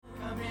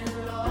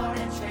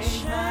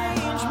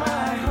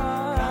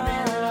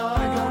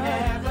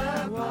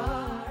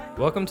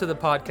Welcome to the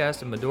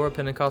podcast of Medora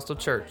Pentecostal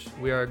Church.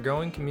 We are a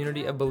growing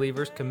community of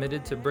believers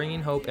committed to bringing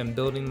hope and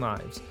building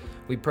lives.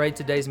 We pray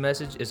today's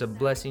message is a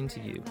blessing to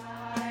you.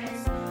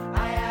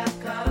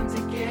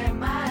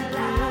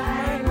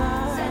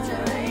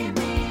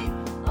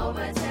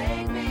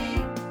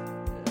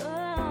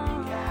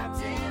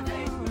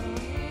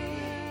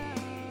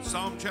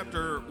 Psalm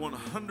chapter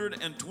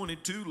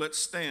 122. Let's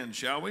stand,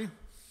 shall we?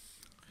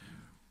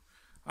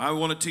 I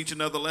want to teach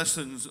another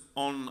lesson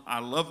on I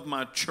love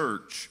my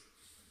church,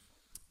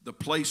 the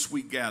place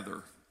we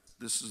gather.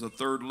 This is the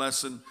third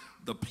lesson,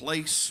 the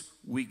place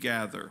we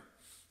gather.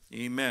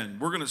 Amen.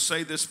 We're going to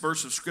say this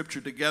verse of scripture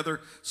together,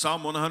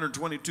 Psalm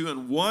 122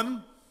 and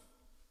 1.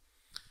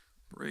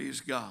 Praise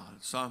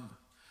God.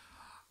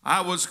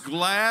 I was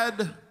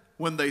glad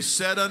when they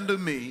said unto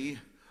me,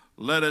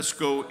 let us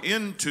go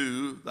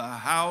into the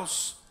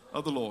house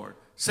of the Lord.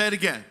 Say it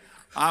again.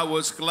 I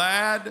was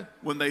glad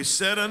when they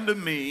said unto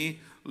me,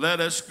 let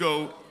us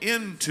go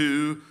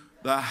into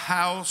the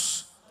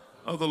house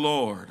of the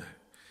Lord.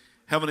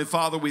 Heavenly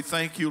Father, we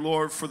thank you,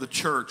 Lord, for the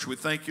church. We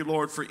thank you,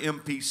 Lord, for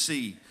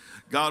MPC.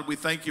 God, we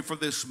thank you for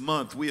this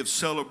month. We have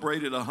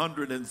celebrated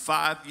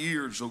 105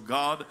 years, oh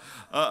God,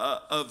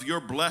 of your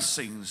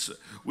blessings.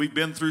 We've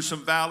been through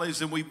some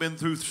valleys and we've been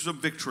through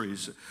some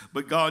victories.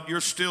 But God, you're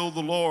still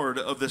the Lord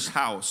of this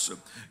house.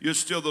 You're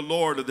still the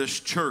Lord of this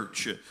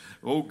church.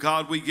 Oh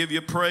God, we give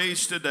you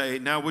praise today.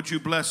 Now would you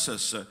bless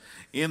us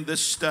in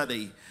this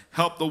study?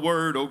 Help the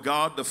word, oh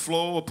God, to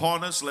flow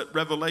upon us. Let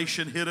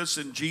revelation hit us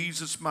in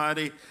Jesus'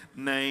 mighty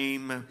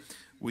name.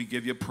 We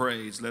give you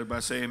praise. Let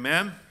everybody say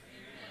amen.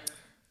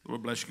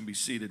 Lord bless you. Can be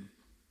seated.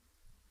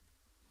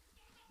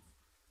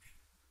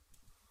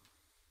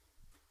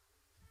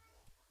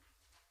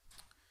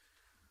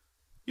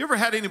 You ever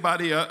had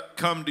anybody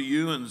come to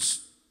you and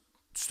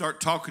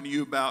start talking to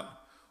you about,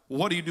 well,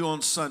 what do you do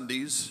on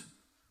Sundays?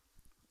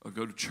 I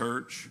go to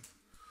church.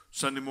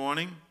 Sunday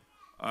morning,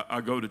 I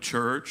go to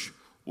church.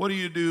 What do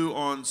you do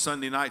on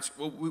Sunday nights?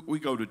 Well, we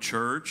go to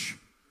church.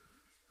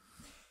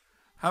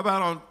 How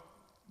about on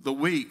the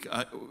week?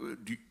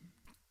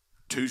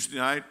 Tuesday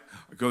night,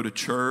 I go to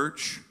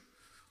church.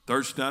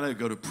 Thursday night, I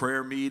go to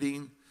prayer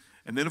meeting.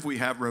 And then if we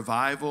have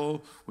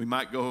revival, we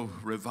might go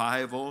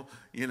revival.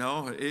 You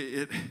know,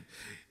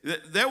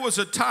 there was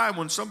a time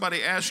when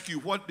somebody asked you,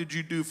 what did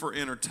you do for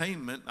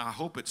entertainment? I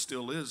hope it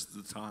still is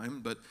the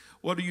time, but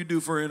what do you do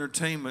for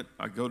entertainment?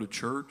 I go to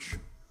church.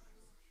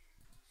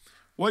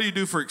 What do you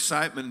do for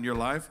excitement in your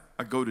life?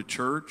 I go to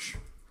church.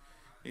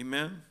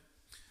 Amen.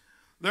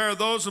 There are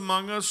those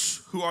among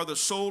us who are the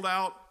sold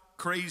out,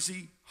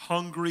 crazy,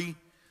 hungry,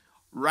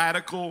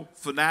 radical,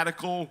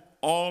 fanatical,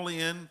 all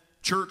in,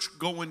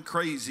 church-going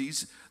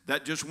crazies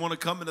that just want to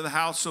come into the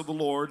house of the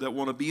Lord, that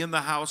want to be in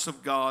the house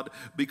of God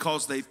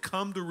because they've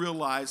come to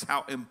realize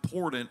how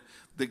important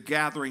the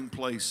gathering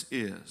place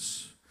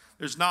is.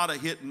 There's not a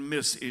hit and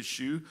miss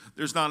issue.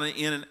 There's not an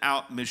in and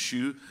out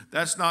issue.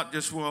 That's not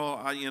just, well,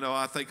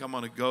 I think I'm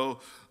going to go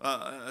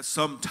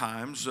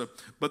sometimes.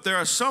 But there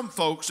are some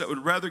folks that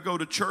would rather go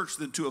to church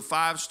than to a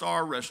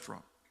 5-star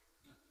restaurant,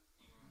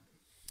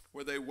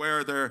 where they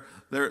wear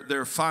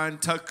their fine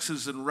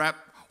tuxes and wrap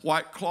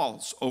white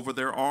cloths over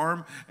their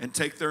arm and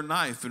take their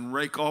knife and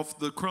rake off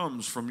the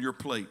crumbs from your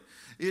plate.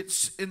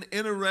 It's an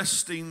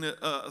interesting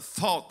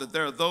thought that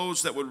there are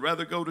those that would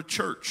rather go to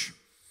church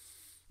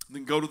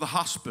than go to the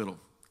hospital.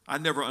 I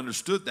never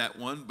understood that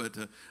one, but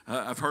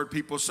I've heard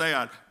people say,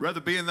 I'd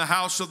rather be in the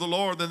house of the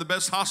Lord than the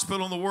best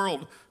hospital in the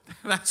world.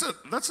 That's a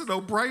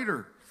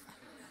no-brainer.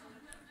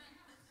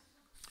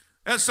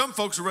 And some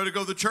folks would rather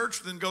go to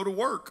church than go to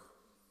work.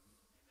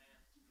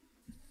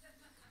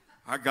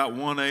 I got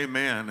one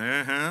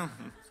amen.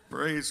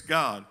 Praise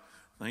God.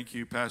 Thank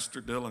you,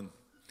 Pastor Dylan.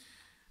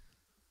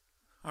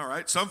 All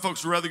right, some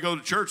folks would rather go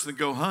to church than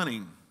go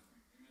hunting,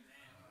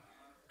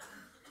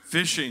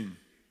 fishing,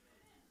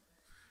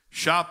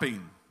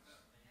 shopping.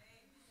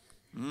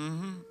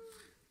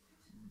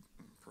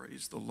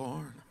 Praise the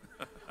Lord.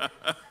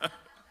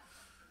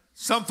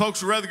 Some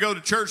folks would rather go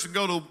to church than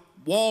go to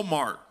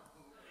Walmart.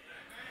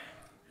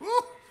 Woo.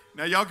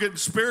 Now y'all getting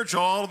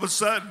spiritual all of a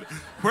sudden.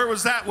 Where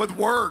was that with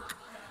work?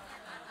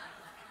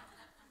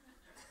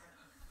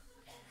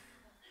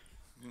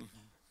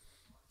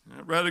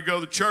 I'd rather go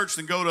to church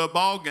than go to a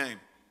ball game.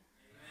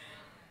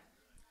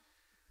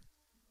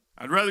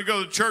 I'd rather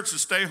go to church than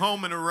stay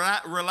home and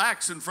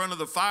relax in front of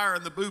the fire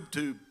and the boob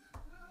tube.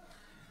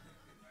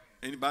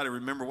 Anybody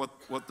remember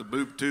what the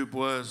boob tube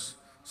was?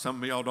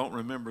 Some of y'all don't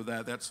remember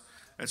that.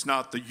 That's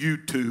not the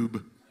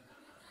YouTube.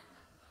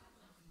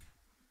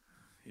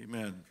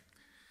 Amen.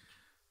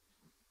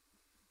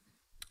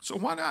 So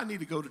why do I need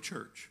to go to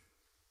church?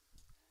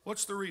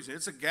 What's the reason?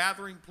 It's a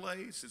gathering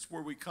place. It's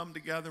where we come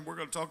together, and we're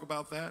going to talk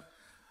about that.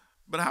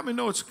 But how many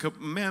know it's a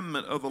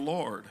commandment of the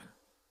Lord?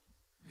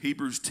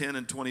 Hebrews 10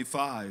 and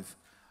 25.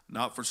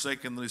 Not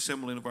forsaking the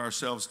assembling of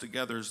ourselves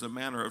together as the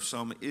manner of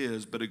some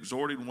is, but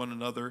exhorting one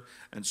another,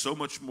 and so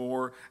much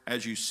more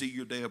as you see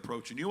your day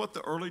approaching. You know what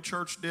the early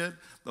church did?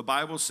 The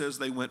Bible says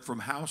they went from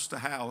house to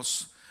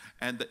house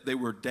and they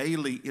were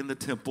daily in the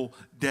temple,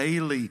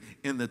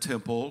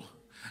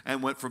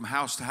 and went from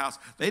house to house.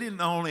 They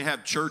didn't only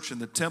have church in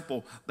the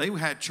temple, they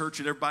had church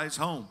in everybody's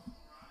home.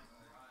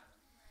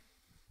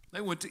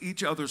 They went to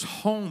each other's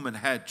home and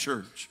had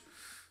church.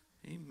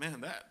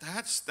 Amen.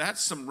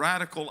 That's some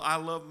radical, I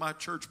love my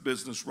church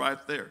business right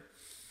there.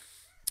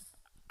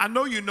 I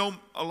know you know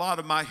a lot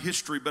of my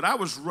history, but I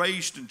was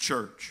raised in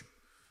church.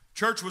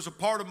 Church was a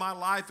part of my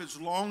life as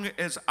long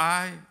as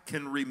I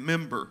can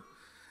remember.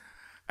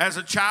 As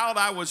a child,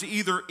 I was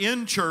either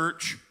in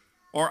church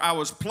or I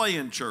was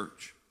playing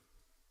church.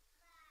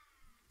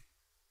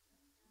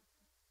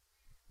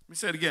 Let me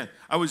say it again.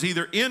 I was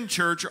either in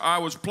church or I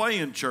was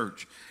playing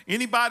church.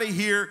 Anybody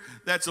here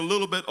that's a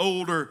little bit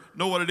older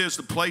know what it is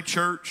to play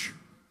church?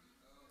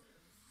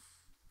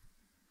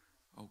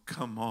 Oh,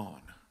 come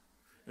on.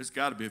 There's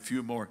got to be a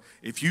few more.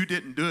 If you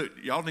didn't do it,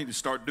 y'all need to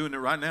start doing it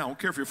right now. I don't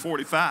care if you're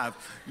 45.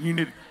 You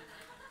need.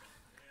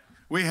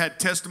 We had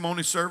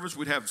testimony service.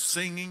 We'd have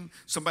singing.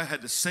 Somebody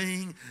had to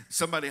sing.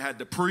 Somebody had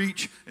to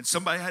preach. And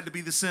somebody had to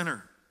be the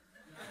sinner.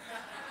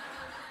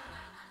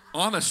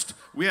 Honest.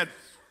 We had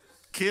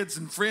kids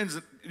and friends.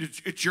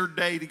 It's your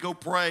day to go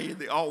pray at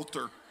the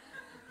altar.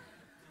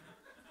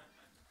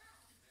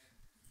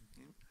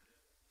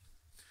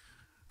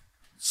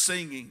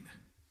 Singing,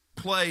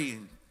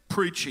 playing,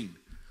 preaching.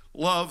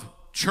 Love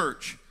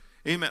church.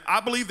 Amen. I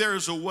believe there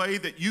is a way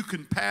that you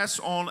can pass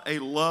on a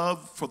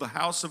love for the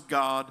house of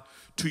God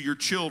to your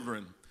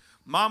children.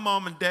 My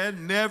mom and dad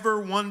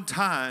never one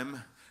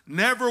time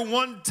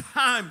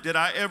did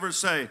I ever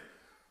say,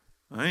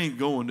 I ain't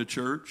going to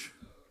church.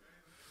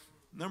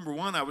 Number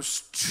one, I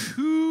was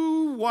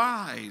too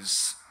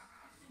wise.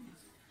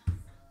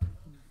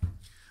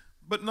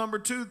 But number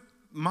two,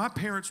 my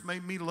parents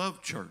made me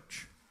love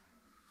church.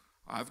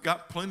 I've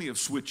got plenty of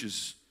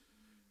switches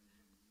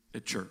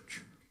at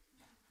church.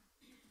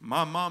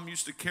 My mom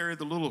used to carry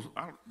the little,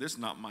 this is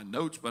not my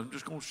notes, but I'm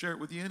just going to share it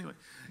with you anyway.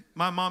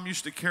 My mom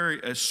used to carry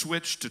a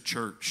switch to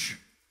church.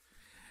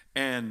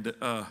 And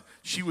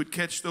she would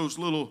catch those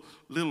little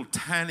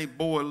tiny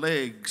boy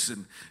legs,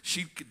 and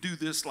she could do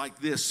this like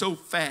this so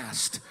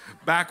fast,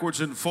 backwards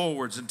and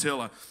forwards,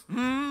 until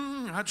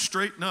I'd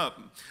straighten up.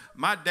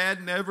 My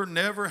dad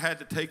never had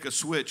to take a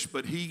switch,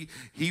 but he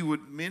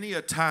would many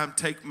a time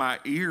take my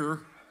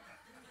ear.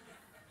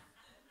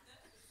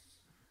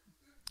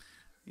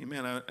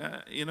 Amen.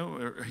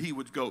 He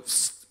would go,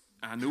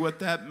 I knew what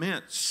that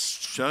meant.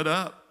 Shut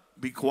up,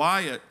 be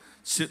quiet,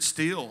 sit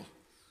still.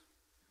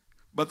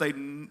 But they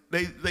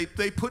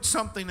put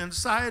something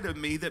inside of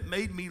me that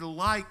made me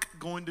like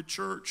going to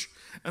church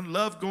and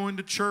love going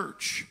to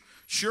church.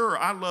 Sure,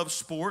 I love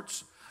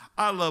sports.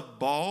 I love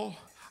ball.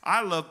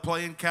 I love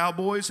playing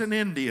Cowboys and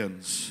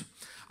Indians.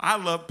 I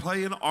love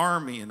playing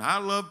Army, and I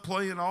love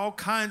playing all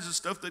kinds of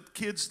stuff that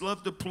kids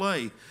love to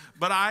play.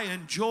 But I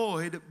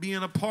enjoyed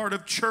being a part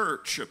of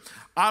church.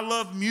 I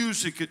love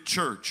music at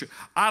church.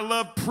 I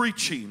love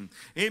preaching.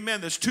 Amen.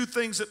 There's two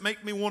things that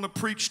make me want to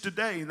preach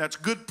today, and that's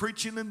good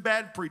preaching and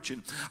bad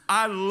preaching.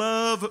 I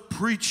love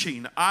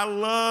preaching. I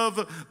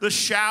love the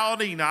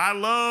shouting. I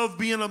love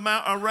being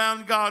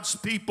around God's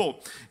people.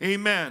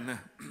 Amen.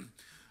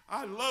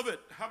 I love it.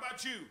 How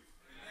about you?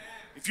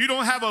 If you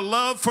don't have a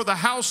love for the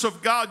house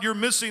of God, you're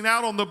missing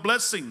out on the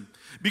blessing,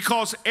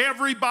 because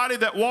everybody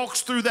that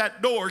walks through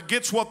that door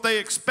gets what they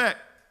expect.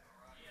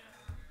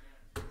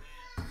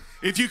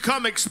 If you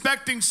come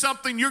expecting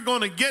something, you're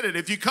going to get it.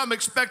 If you come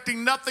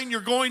expecting nothing,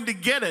 you're going to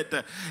get it.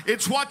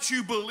 It's what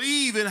you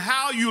believe and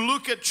how you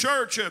look at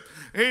church.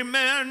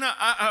 Amen.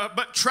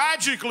 But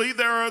tragically,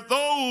 there are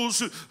those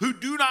who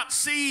do not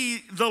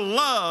see the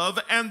love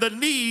and the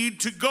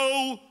need to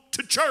go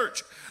to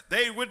church.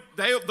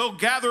 They'll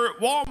gather at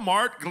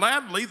Walmart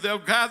gladly. They'll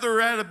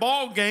gather at a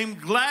ball game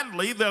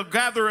gladly. They'll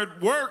gather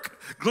at work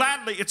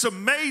gladly. It's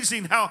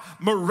amazing how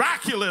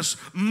miraculous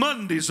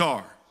Mondays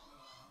are.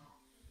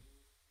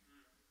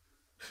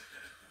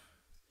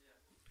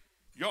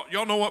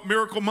 Y'all know what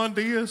Miracle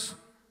Monday is?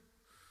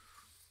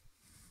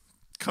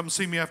 Come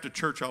see me after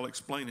church. I'll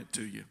explain it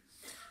to you.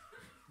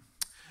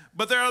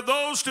 But there are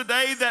those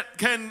today that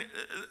can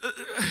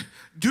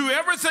do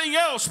everything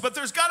else, but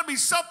there's got to be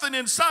something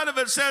inside of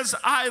it that says,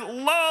 I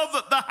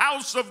love the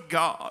house of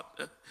God.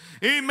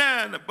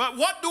 Amen. But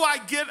what do I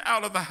get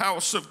out of the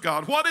house of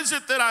God? What is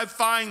it that I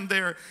find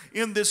there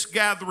in this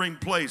gathering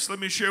place? Let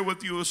me share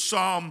with you a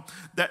psalm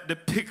that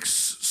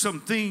depicts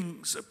some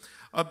things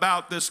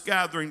about this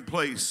gathering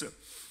place.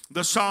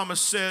 The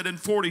psalmist said in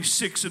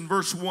 46 and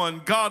verse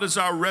 1, God is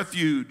our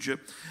refuge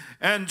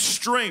and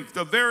strength,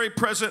 a very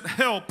present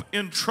help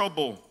in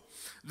trouble.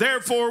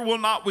 Therefore will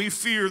not we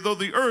fear, though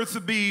the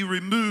earth be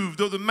removed,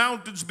 though the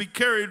mountains be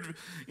carried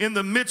in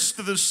the midst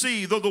of the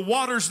sea, though the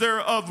waters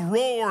thereof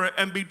roar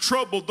and be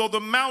troubled, though the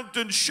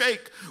mountains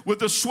shake with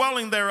the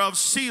swelling thereof,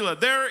 Selah.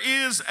 There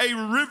is a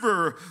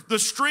river, the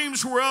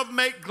streams whereof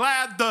make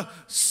glad the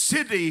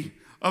city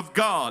of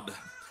God.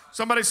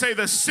 Somebody say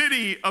the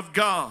city of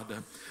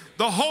God.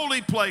 the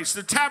holy place,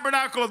 the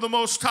tabernacle of the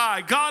Most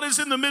High. God is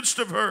in the midst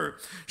of her.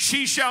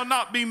 She shall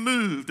not be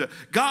moved.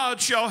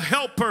 God shall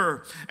help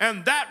her,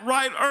 and that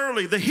right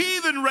early. The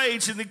heathen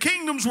raged, and the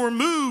kingdoms were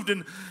moved,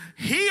 and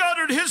he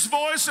uttered his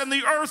voice, and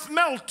the earth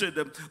melted.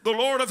 The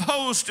Lord of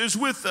hosts is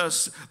with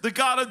us. The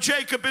God of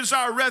Jacob is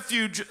our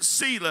refuge,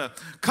 Selah.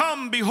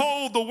 Come,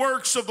 behold the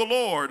works of the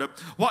Lord.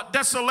 What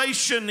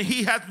desolation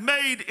he hath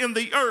made in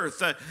the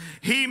earth.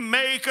 He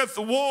maketh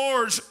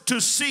wars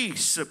to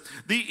cease,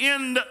 the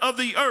end of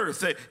the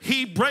earth.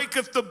 He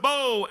breaketh the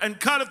bow, and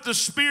cutteth the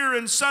spear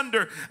in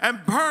sunder,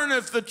 and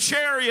burneth the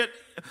chariot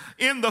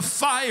in the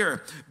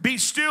fire. Be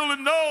still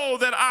and know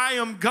that I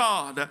am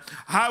God.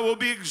 I will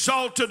be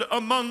exalted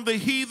among the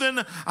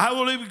heathen. I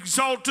will be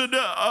exalted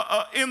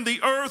in the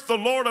earth. The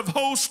Lord of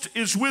hosts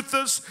is with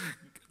us.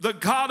 The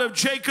God of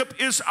Jacob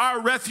is our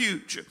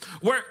refuge.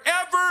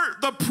 Wherever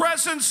the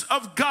presence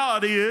of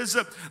God is,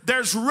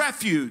 there's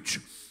refuge.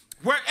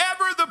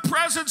 Wherever the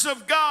presence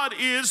of God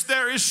is,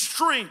 there is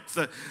strength.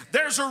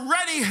 There's a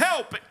ready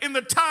help in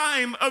the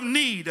time of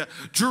need.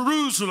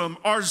 Jerusalem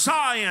or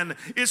Zion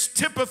is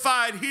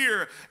typified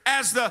here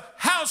as the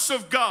house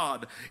of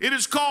God. It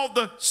is called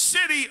the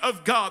city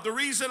of God. The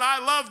reason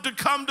I love to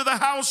come to the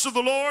house of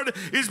the Lord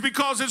is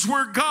because it's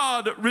where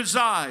God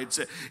resides.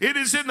 It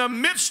is in the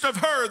midst of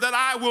her that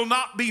I will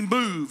not be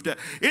moved.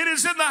 It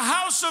is in the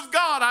house of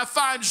God I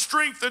find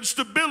strength and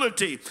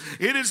stability.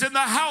 It is in the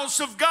house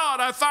of God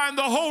I find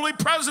the holy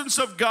presence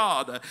of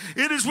God.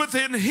 It is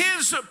within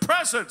his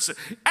presence,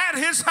 at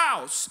his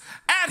house,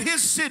 at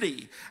his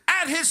city,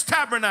 at his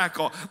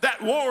tabernacle,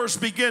 that wars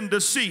begin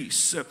to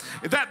cease,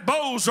 that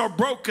bows are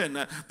broken,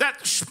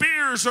 that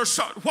spears are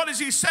what is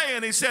he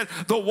saying? He said,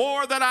 the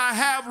war that I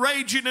have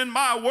raging in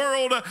my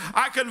world,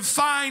 I can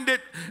find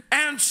it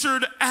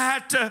answered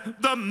at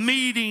the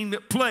meeting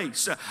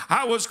place.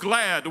 I was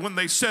glad when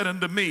they said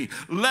unto me,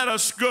 let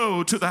us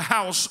go to the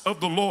house of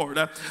the Lord.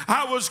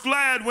 I was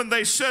glad when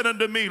they said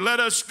unto me, let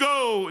us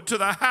go to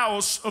the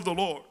house of the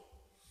Lord.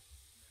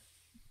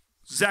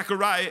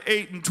 Zechariah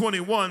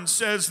 8:21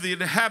 says, the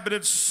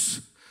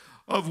inhabitants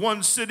of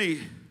one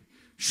city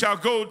shall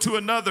go to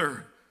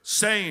another,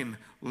 saying,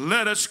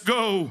 let us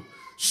go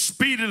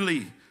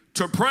speedily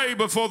to pray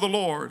before the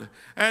Lord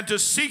and to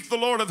seek the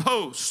Lord of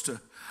hosts.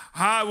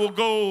 I will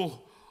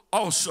go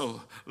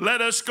also.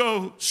 Let us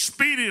go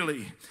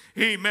speedily.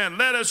 Amen.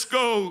 Let us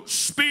go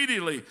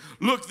speedily.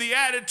 Look, the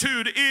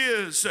attitude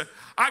is,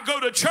 I go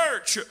to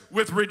church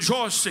with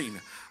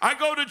rejoicing. I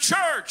go to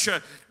church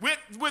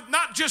with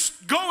not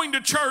just going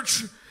to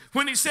church.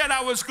 When he said,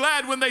 I was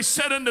glad when they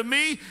said unto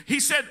me, he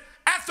said,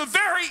 at the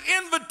very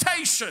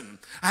invitation,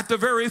 at the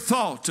very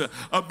thought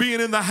of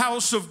being in the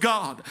house of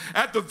God,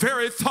 at the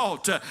very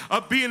thought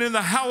of being in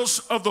the house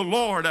of the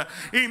Lord,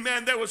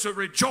 amen, there was a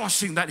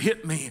rejoicing that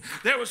hit me.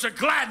 There was a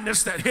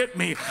gladness that hit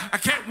me. I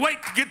can't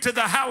wait to get to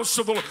the house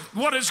of the Lord.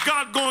 What is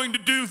God going to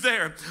do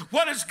there?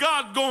 What is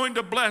God going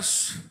to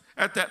bless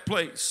at that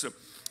place?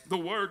 The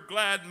word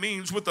glad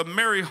means with a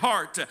merry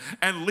heart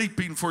and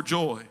leaping for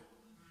joy.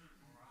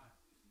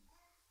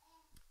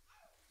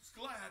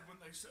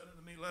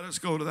 Let us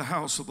go to the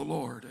house of the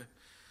Lord.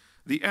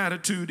 The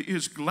attitude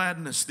is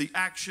gladness. The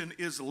action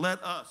is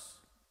let us.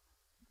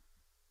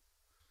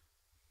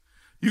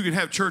 You can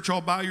have church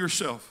all by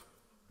yourself.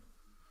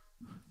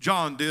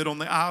 John did on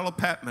the Isle of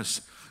Patmos.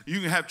 You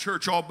can have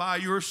church all by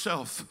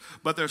yourself,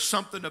 but there's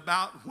something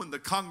about when the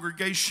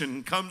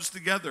congregation comes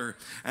together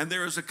and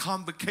there is a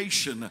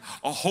convocation,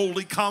 a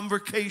holy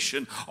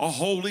convocation, a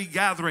holy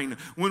gathering,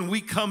 when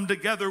we come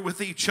together with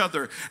each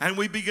other and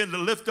we begin to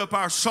lift up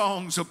our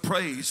songs of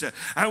praise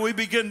and we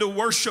begin to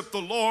worship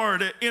the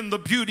Lord in the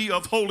beauty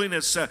of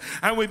holiness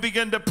and we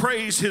begin to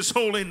praise his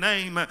holy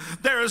name.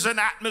 There is an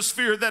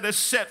atmosphere that is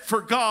set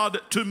for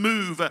God to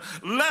move.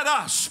 Let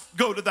us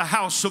go to the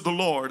house of the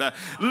Lord.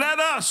 Let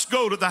us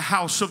go to the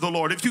house of the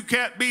Lord. If you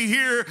can't be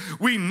here,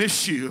 we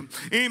miss you.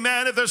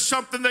 Amen. If there's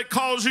something that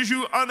causes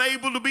you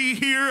unable to be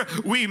here,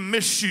 we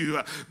miss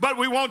you. But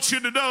we want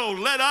you to know,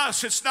 let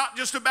us, it's not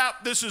just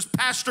about this is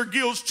Pastor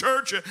Gill's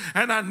church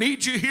and I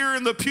need you here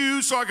in the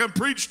pew so I can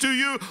preach to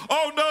you.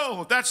 Oh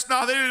no, that's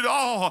not it at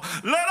all.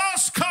 Let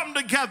us come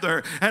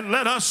together and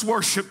let us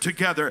worship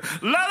together.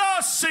 Let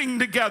us sing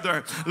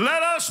together.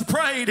 Let us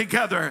pray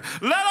together.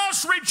 Let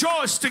us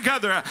rejoice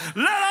together.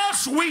 Let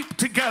us weep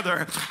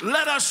together.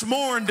 Let us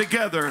mourn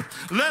together.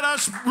 Let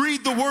us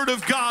read the word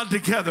of God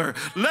together.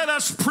 Let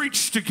us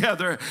preach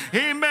together.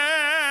 Amen.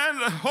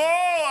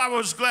 Oh, I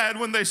was glad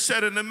when they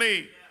said unto me,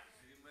 amen.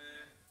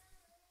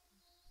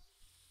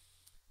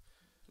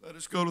 Let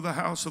us go to the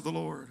house of the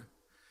Lord.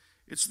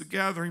 It's the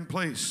gathering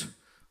place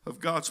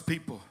of God's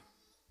people.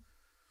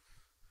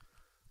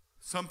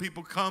 Some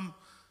people come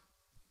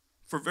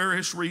for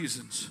various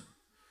reasons.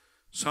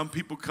 Some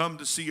people come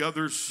to see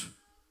others.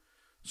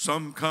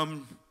 Some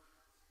come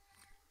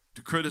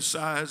to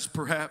criticize,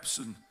 perhaps,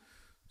 and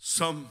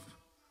some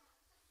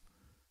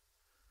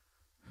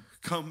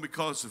come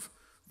because of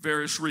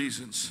various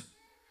reasons.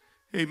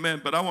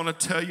 Amen. But I want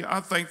to tell you, I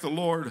thank the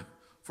Lord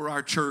for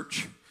our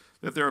church,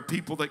 that there are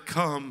people that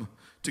come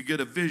to get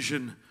a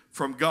vision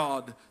from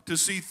God, to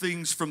see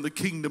things from the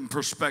kingdom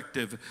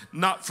perspective,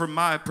 not from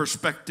my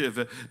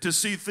perspective, to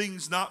see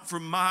things not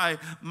from my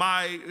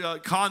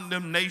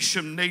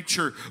condemnation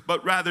nature,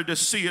 but rather to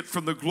see it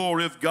from the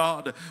glory of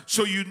God.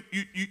 So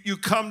you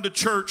come to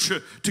church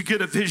to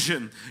get a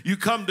vision. You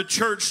come to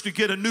church to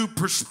get a new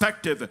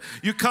perspective.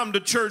 You come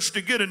to church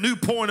to get a new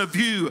point of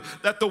view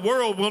that the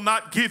world will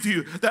not give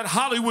you, that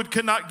Hollywood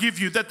cannot give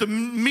you, that the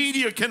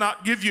media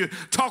cannot give you,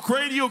 talk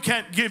radio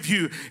can't give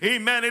you.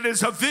 Amen. It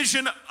is a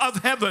vision of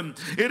heaven.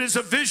 It is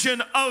a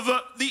vision of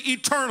the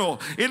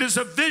eternal. It is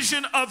a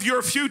vision of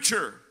your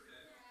future.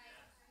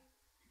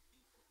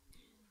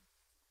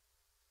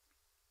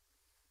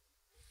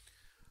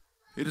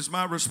 It is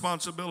my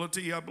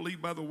responsibility, I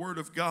believe by the word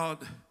of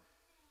God,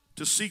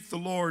 to seek the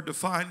Lord, to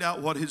find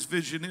out what his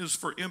vision is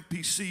for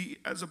MPC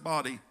as a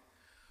body.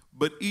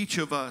 But each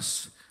of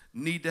us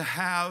need to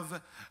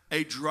have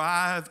a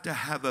drive to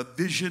have a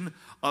vision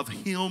of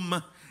him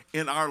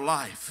in our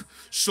life.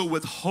 So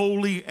with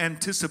holy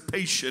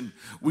anticipation,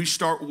 we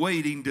start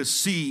waiting to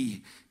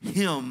see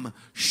him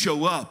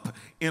show up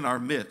in our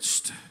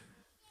midst.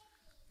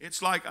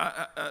 It's like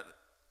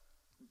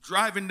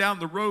driving down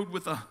the road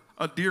with a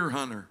deer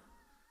hunter.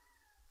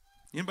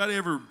 Anybody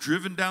ever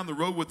driven down the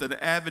road with an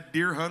avid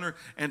deer hunter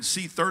and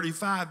see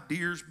 35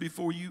 deer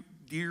before you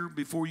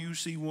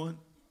see one?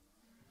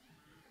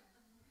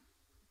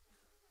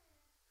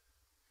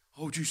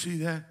 Oh, did you see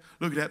that?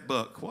 Look at that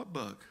buck. What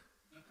buck?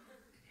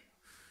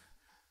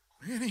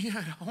 Man, he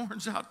had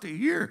horns out to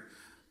here.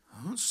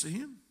 I don't see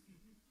him.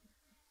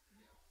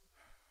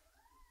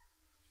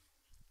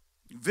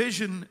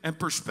 Vision and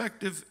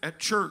perspective at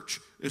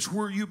church is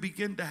where you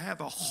begin to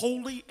have a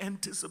holy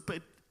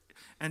anticipation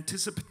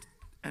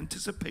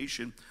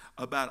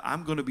about,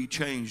 I'm going to be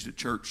changed at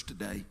church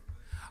today.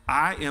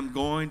 I am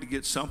going to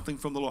get something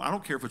from the Lord. I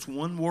don't care if it's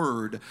one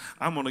word,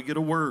 I'm going to get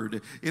a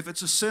word. If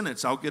it's a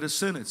sentence, I'll get a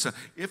sentence.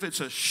 If it's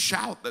a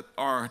shout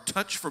or a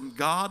touch from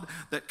God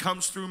that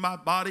comes through my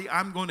body,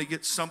 I'm going to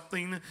get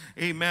something.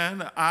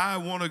 Amen. I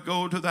want to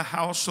go to the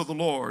house of the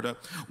Lord.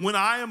 When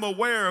I am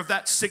aware of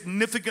that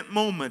significant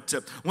moment,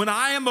 when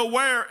I am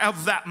aware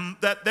of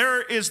that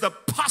there is the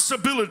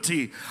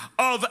possibility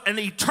of an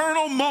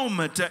eternal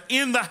moment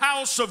in the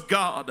house of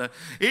God.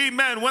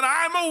 Amen. When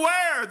I'm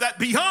aware that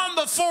beyond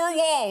the four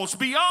walls,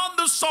 beyond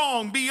the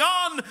song,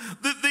 beyond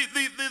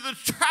the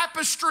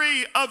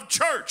tapestry of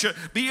church,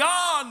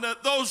 beyond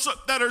those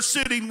that are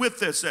sitting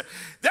with us,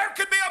 there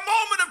could be a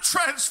moment of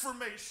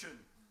transformation.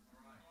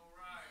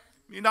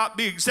 May not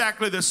be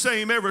exactly the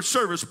same every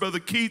service, Brother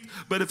Keith,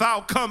 but if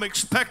I'll come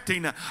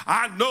expecting,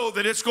 I know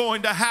that it's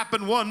going to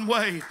happen one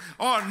way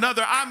or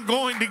another. I'm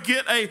going to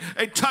get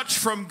a touch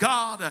from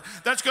God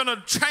that's going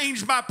to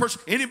change my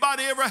perspective.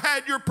 Anybody ever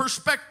had your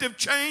perspective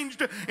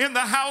changed in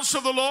the house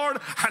of the Lord?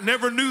 I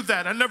never knew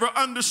that. I never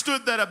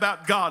understood that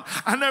about God.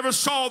 I never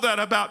saw that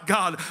about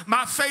God.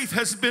 My faith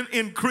has been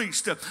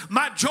increased.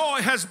 My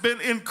joy has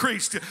been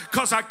increased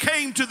because I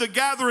came to the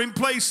gathering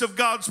place of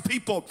God's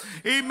people.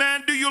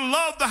 Amen. Do you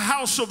love the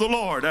house of the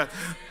Lord?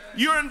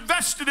 You're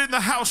invested in the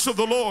house of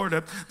the Lord,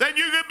 then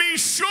you can be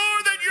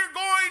sure that you're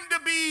going to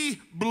be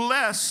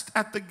blessed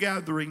at the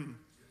gathering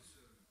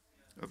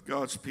of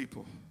God's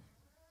people.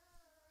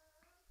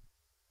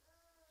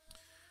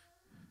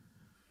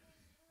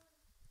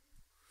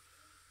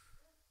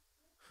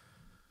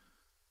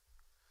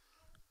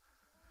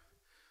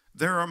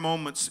 There are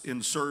moments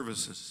in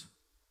services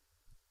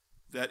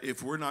that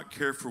if we're not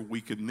careful,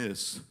 we could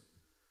miss.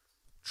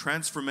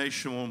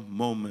 Transformational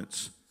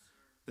moments.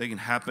 They can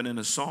happen in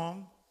a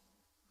song.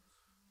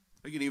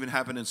 They can even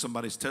happen in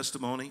somebody's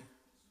testimony,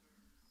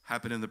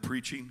 happen in the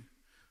preaching,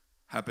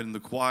 happen in the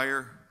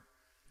choir,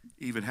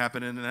 even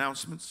happen in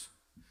announcements,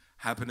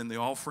 happen in the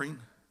offering.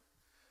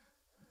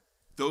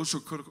 Those are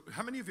critical.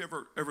 How many of you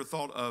ever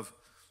thought of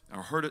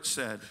or heard it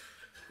said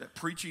that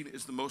preaching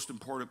is the most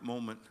important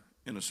moment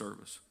in a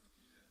service?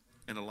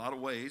 In a lot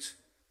of ways,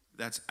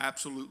 that's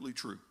absolutely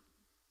true.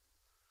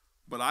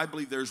 But I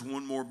believe there's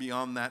one more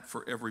beyond that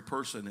for every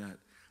person. That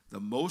the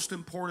most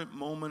important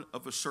moment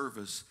of a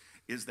service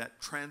is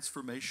that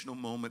transformational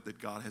moment that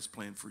God has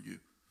planned for you.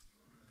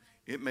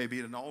 It may be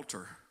at an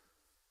altar.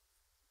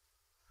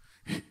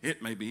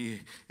 It may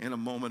be in a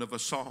moment of a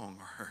song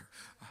or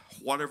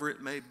whatever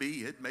it may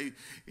be.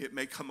 It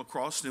may come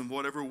across in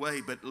whatever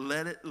way, but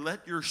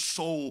let your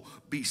soul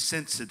be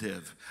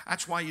sensitive.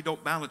 That's why you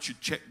don't balance your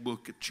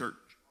checkbook at church.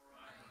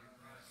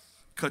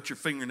 Cut your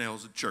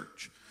fingernails at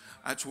church.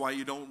 That's why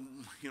you don't,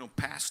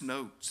 pass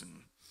notes. And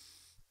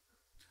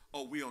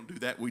oh, we don't do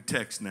that. We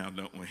text now,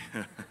 don't we?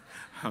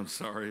 I'm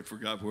sorry, I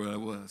forgot where I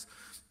was.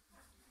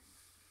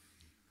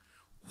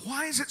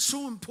 Why is it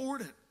so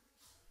important?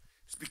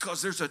 It's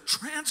because there's a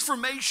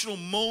transformational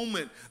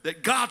moment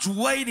that God's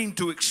waiting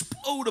to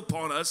explode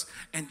upon us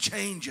and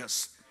change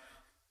us.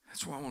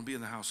 That's why I want to be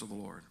in the house of the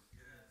Lord.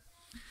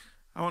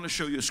 I want to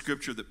show you a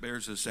scripture that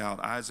bears this out.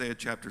 Isaiah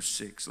chapter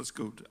 6. Let's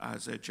go to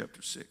Isaiah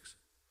chapter 6.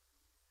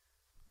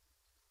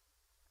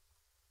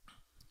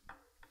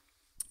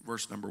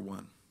 Verse number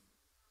 1.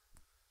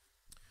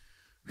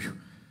 Whew.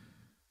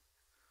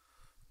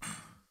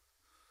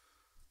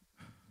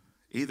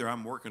 Either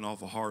I'm working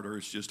awful hard or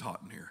it's just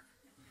hot in here.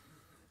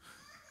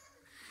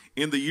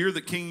 In the year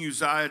that King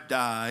Uzziah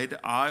died,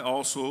 I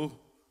saw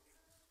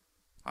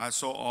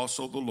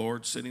also the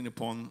Lord sitting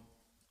upon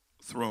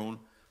the throne,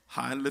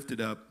 high and lifted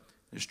up,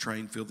 his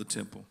train filled the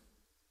temple.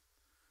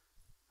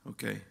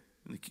 Okay,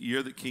 in the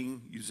year that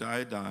King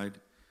Uzziah died,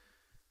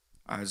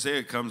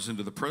 Isaiah comes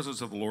into the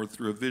presence of the Lord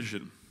through a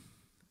vision.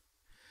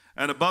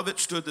 And above it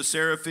stood the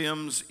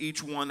seraphims.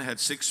 Each one had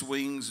 6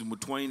 wings, and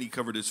with twain he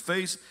covered his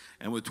face,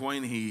 and with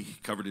twain he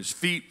covered his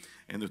feet,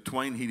 and with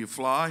twain he did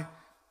fly.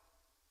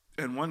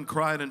 And one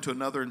cried unto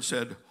another and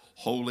said,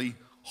 Holy,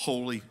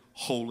 holy,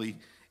 holy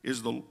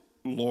is the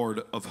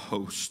Lord of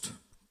hosts.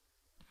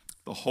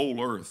 The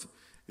whole earth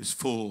is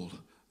full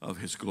of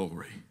his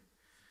glory.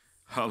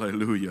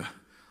 Hallelujah.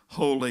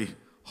 Holy,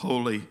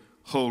 holy,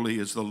 holy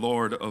is the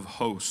Lord of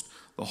hosts.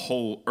 The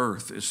whole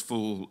earth is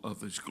full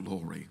of his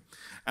glory.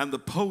 And the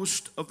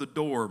post of the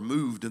door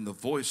moved in the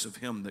voice of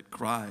him that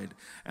cried,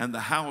 and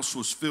the house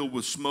was filled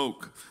with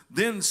smoke.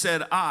 Then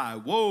said I,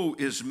 Woe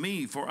is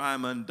me, for I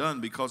am undone,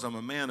 because I'm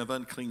a man of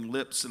unclean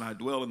lips, and I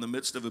dwell in the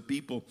midst of a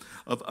people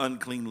of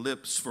unclean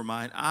lips. For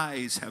mine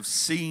eyes have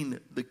seen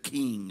the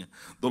King,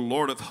 the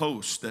Lord of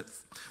hosts.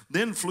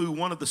 Then flew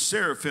one of the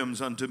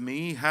seraphims unto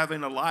me,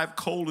 having a live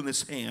coal in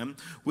his hand,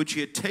 which he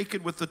had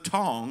taken with the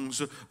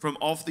tongs from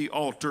off the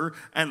altar,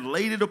 and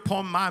laid it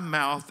upon my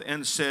mouth,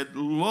 and said,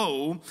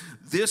 Lo,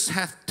 this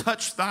hath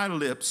touched thy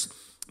lips,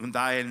 and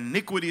thy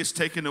iniquity is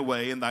taken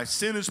away, and thy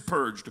sin is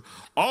purged.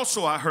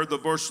 Also I heard the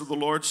voice of the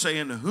Lord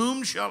saying,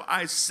 Whom shall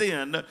I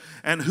send,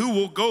 and who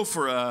will go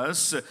for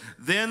us?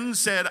 Then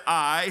said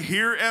I,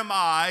 Here am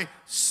I,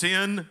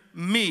 send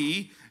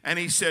me. And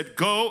he said,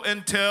 Go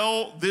and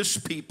tell this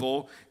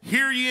people,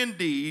 Hear ye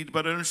indeed,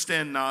 but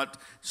understand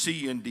not, see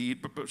ye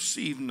indeed, but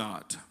perceive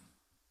not.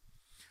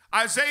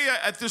 Isaiah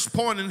at this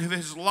point in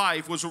his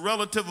life was a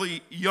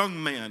relatively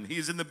young man. He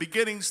is in the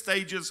beginning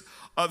stages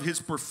of his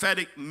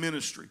prophetic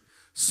ministry.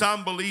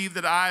 Some believe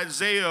that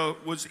Isaiah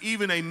was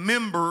even a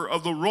member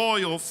of the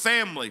royal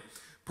family,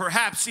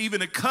 perhaps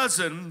even a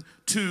cousin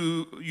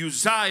to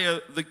Uzziah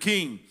the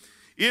king.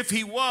 If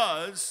he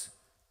was,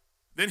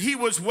 then he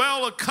was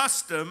well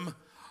accustomed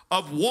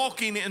of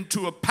walking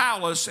into a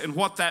palace and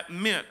what that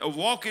meant, of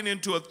walking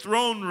into a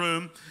throne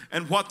room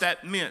and what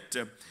that meant.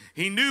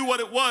 He knew what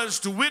it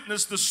was to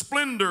witness the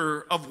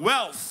splendor of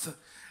wealth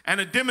and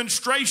a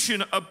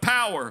demonstration of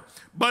power.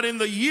 But in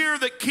the year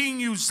that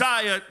King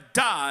Uzziah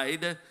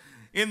died,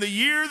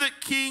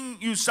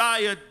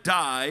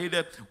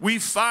 we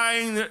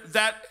find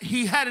that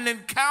he had an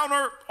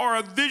encounter or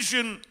a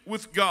vision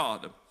with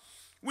God.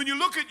 When you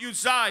look at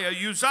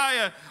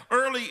Uzziah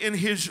early in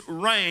his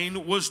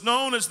reign was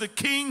known as the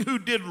king who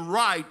did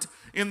right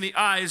in the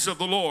eyes of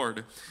the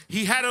Lord.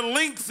 He had a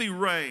lengthy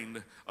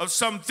reign of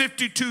some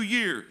 52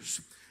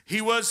 years.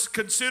 He was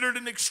considered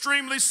an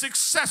extremely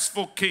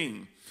successful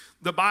king.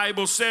 The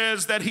Bible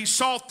says that he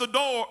sought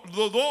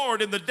the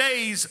Lord in the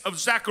days of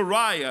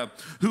Zechariah,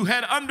 who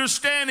had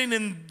understanding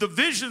in the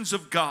visions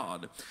of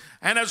God.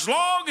 And as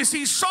long as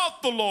he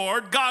sought the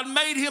Lord, God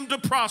made him to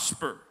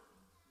prosper.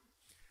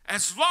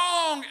 As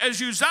long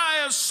as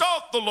Uzziah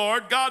sought the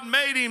Lord, God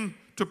made him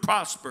to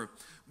prosper.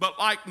 But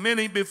like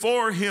many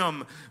before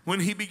him,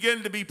 when he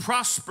began to be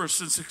prosperous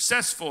and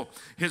successful,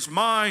 his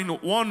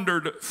mind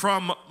wandered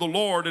from the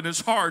Lord and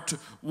his heart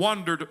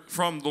wandered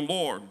from the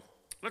Lord.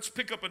 Let's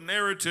pick up a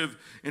narrative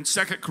in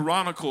 2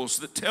 Chronicles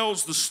that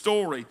tells the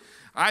story.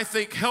 I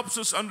think helps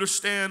us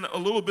understand a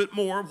little bit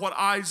more of what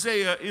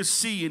Isaiah is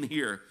seeing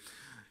here.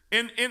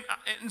 In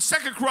 2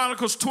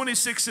 Chronicles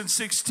 26 and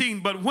 16,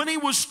 but when he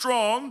was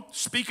strong,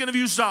 speaking of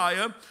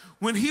Uzziah,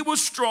 when he was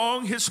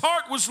strong, his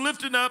heart was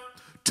lifted up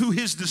to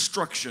his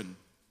destruction.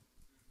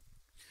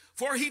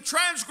 For he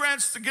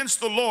transgressed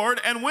against the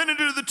Lord and went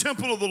into the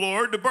temple of the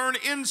Lord to burn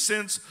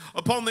incense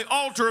upon the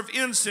altar of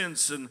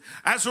incense. And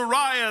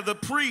Azariah the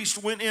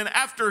priest went in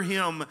after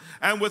him,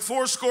 and with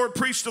 80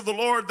 priests of the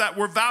Lord that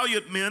were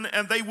valiant men,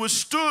 and they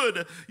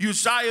withstood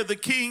Uzziah the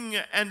king,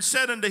 and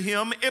said unto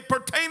him, It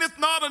pertaineth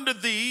not unto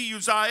thee,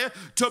 Uzziah,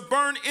 to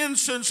burn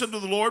incense unto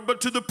the Lord, but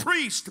to the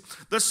priest,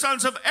 the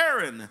sons of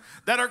Aaron,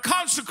 that are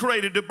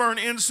consecrated to burn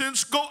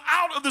incense, go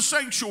out of the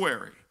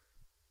sanctuary.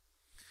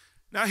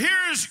 Now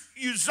here's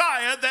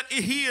Uzziah, that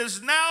he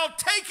is now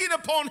taking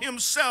upon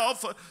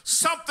himself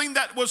something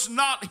that was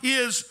not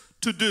his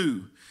to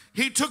do.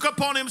 He took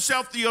upon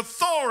himself the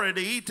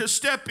authority to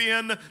step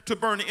in to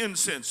burn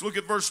incense. Look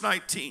at verse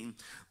 19.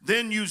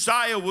 Then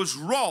Uzziah was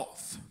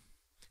wroth.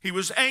 He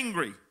was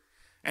angry,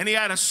 and he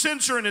had a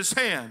censer in his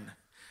hand,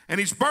 and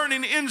he's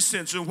burning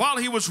incense. And while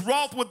he was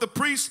wroth with the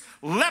priest,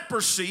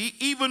 leprosy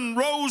even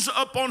rose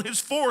up on his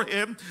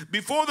forehead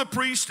before the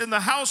priest in the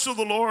house of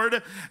the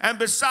Lord and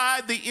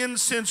beside the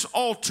incense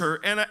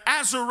altar. And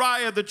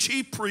Azariah the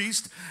chief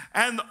priest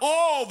and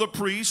all the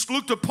priests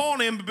looked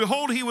upon him, and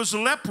behold, he was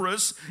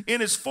leprous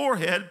in his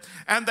forehead,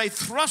 and they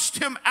thrust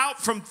him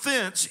out from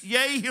thence.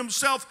 Yea,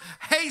 himself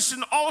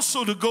hastened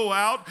also to go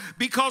out,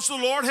 because the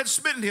Lord had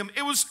smitten him.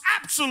 It was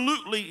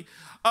absolutely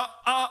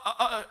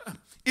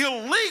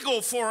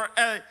illegal for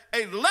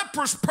a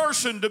leprous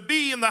person to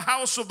be in the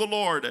house of the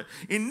Lord.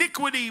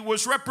 Iniquity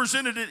was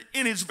represented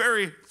in his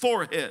very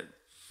forehead.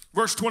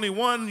 Verse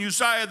 21,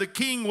 Uzziah the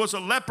king was a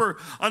leper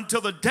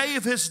until the day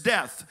of his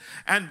death,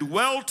 and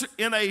dwelt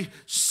in a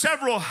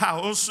several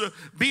house,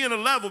 being a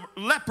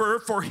leper,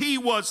 for he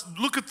was,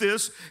 look at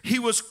this, he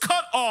was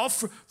cut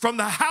off from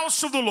the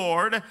house of the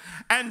Lord,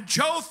 and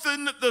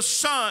Jotham the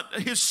son,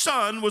 his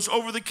son, was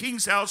over the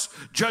king's house,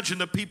 judging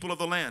the people of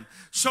the land.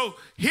 So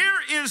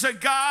here is a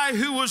guy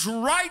who was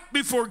right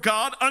before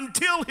God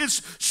until his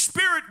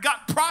spirit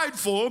got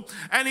prideful,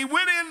 and he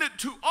went in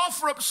to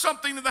offer up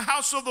something to the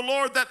house of the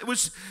Lord that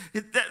was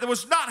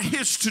not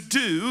his to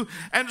do,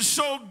 and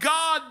so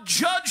God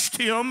judged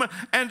him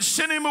and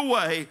sent him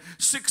away.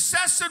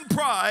 Success and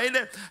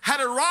pride had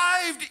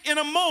arrived in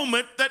a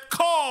moment that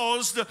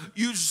caused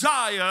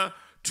Uzziah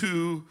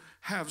to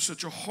have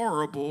such a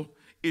horrible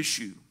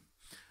issue.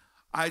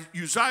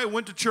 Uzziah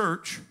went to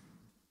church,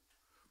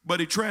 but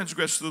he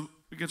transgressed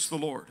against the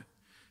Lord.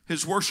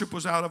 His worship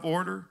was out of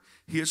order.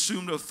 He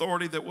assumed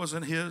authority that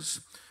wasn't his.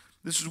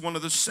 This is one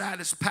of the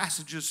saddest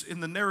passages in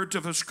the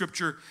narrative of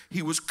Scripture.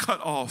 He was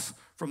cut off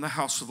from the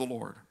house of the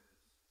Lord.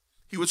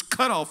 He was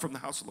cut off from the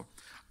house of the Lord.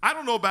 I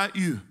don't know about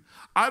you.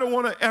 I don't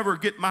want to ever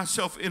get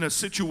myself in a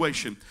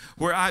situation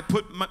where I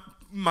put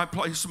my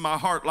place in my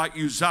heart like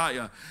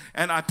Uzziah,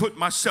 and I put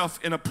myself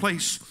in a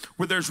place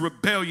where there's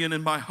rebellion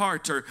in my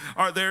heart, or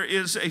there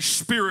is a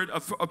spirit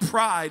of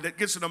pride that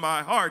gets into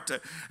my heart.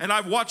 And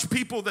I've watched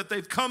people that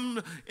they've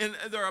come in,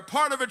 they're a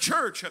part of a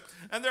church,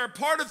 and they're a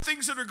part of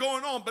things that are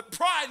going on, but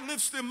pride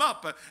lifts them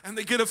up, and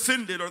they get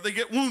offended, or they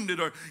get wounded,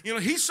 or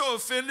he's so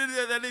offended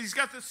that he's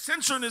got the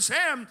censer in his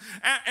hand,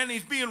 and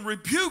he's being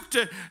rebuked,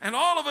 and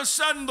all of a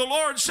sudden the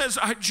Lord says,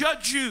 I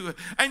judge you,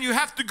 and you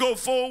have to go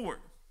forward.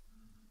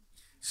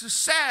 It's a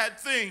sad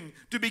thing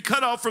to be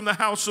cut off from the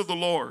house of the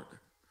Lord.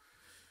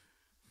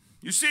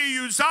 You see,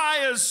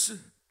 Uzziah's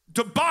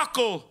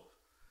debacle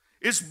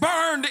is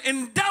burned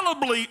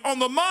indelibly on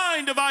the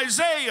mind of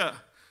Isaiah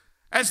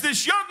as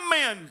this young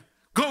man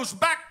goes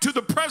back to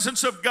the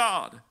presence of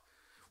God.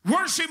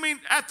 Worshiping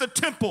at the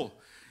temple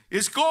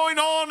is going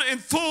on in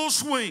full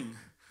swing.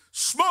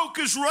 Smoke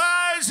is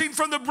rising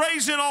from the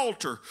brazen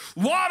altar.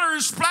 Water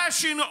is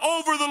splashing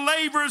over the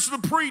lavers. The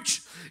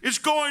preach is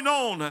going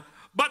on.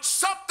 But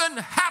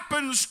something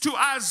happens to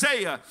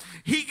Isaiah.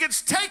 He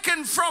gets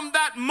taken from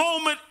that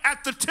moment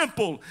at the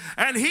temple,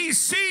 and he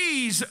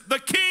sees the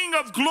King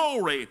of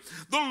glory,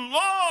 the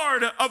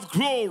Lord of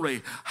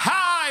glory,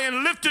 high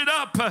and lifted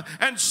up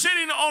and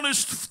sitting on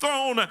his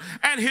throne,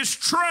 and his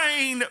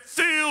train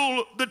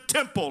filled the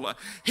temple.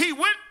 He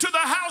went to the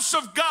house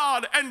of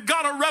God and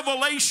got a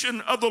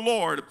revelation of the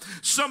Lord.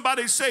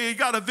 Somebody say he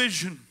got a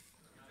vision.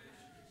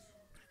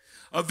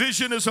 A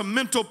vision is a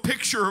mental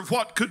picture of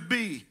what could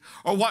be,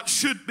 or what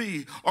should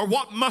be, or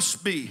what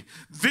must be.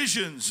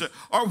 Visions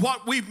are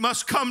what we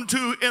must come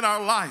to in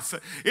our life.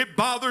 It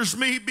bothers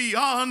me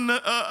beyond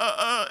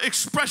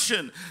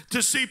expression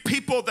to see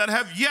people that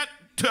have yet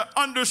to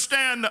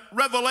understand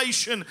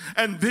revelation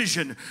and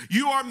vision.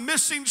 You are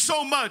missing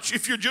so much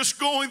if you're just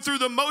going through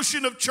the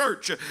motion of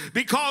church,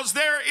 because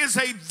there is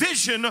a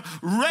vision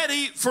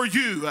ready for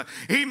you.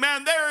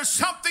 Amen. There is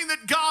something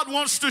that God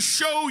wants to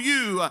show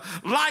you,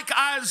 like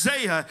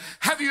Isaiah.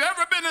 Have you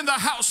ever been in the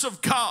house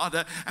of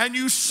God and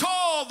you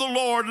saw the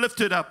Lord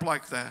lifted up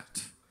like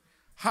that?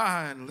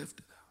 High and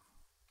lifted up.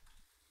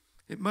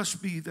 It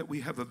must be that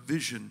we have a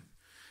vision.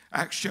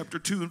 Acts chapter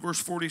 2 and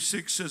verse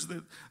 46 says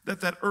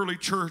that early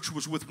church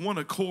was with one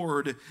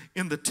accord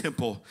in the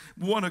temple.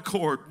 One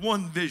accord,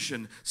 one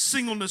vision,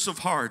 singleness of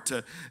heart.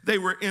 They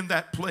were in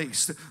that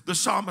place. The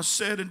psalmist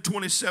said in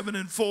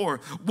 27:4,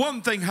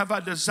 one thing have I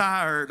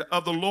desired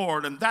of the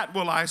Lord, and that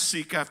will I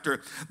seek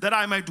after, that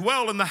I may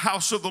dwell in the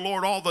house of the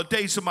Lord all the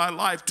days of my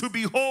life, to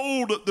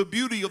behold the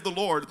beauty of the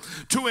Lord,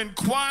 to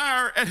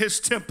inquire at his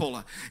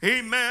temple.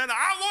 Amen.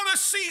 I want to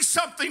see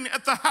something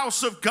at the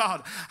house of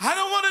God. I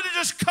don't want to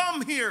just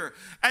come here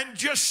and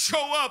just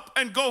show up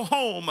and go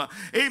home.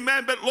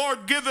 Amen. But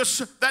Lord, give us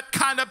that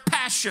kind of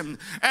passion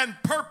and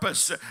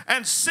purpose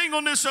and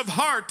singleness of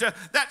heart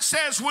that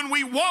says when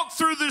we walk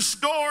through this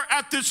door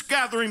at this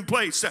gathering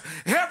place,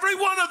 every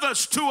one of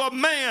us, to a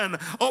man,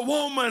 a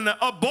woman,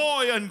 a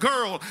boy and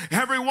girl,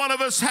 every one of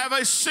us have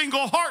a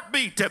single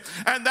heartbeat,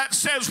 and that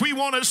says we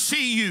want to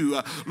see you.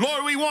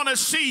 Lord, we want to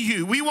see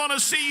you. We want to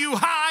see you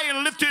high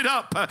and lifted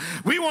up.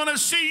 We want to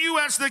see you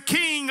as the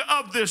King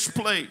of this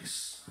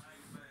place.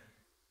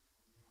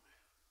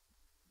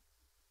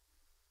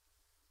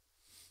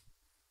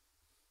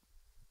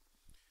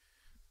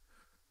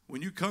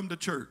 When you come to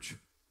church,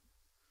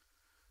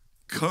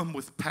 come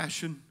with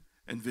passion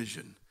and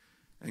vision,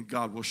 and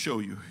God will show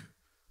you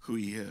who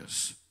he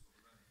is.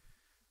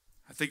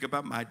 I think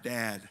about my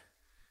dad.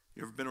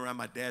 You ever been around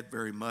my dad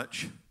very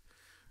much?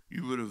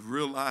 You would have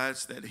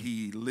realized that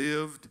he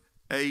lived,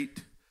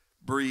 ate,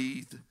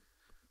 breathed,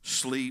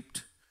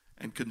 slept,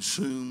 and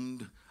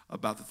consumed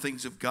about the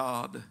things of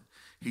God.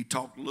 He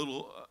talked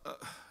little.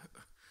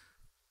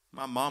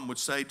 My mom would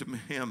say to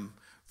him,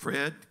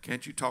 Fred,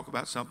 can't you talk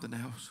about something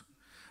else?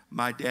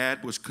 my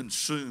dad was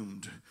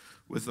consumed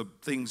with the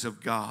things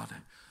of God.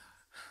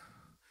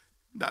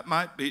 That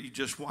might be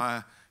just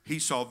why he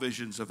saw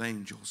visions of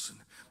angels.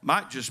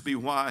 Might just be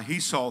why he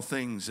saw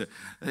things,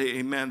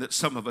 amen, that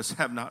some of us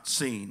have not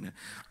seen.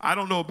 I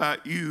don't know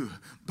about you,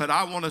 but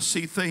I want to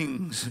see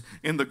things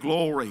in the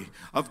glory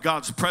of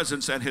God's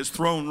presence and his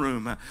throne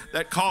room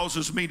that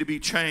causes me to be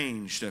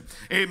changed.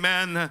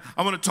 Amen.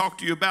 I want to talk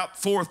to you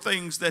about 4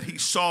 things that he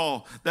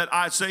saw, that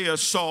Isaiah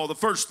saw. The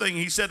first thing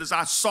he said is,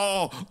 I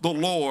saw the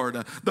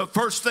Lord. The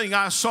first thing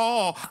I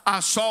saw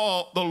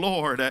the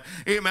Lord.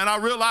 Amen. I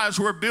realize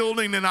we're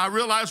building, and I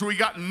realize we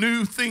got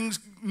new things,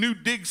 new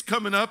digs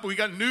coming up. We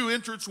got new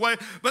entranceway,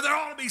 but there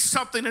ought to be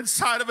something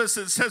inside of us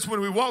that says when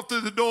we walk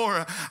through the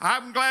door,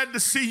 I'm glad to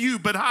see you,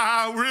 but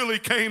I really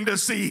came to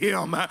see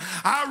him.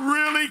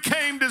 I really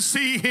came to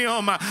see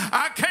him.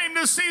 I came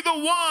to see the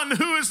one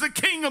who is the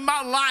king of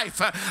my life.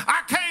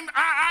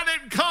 I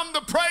didn't come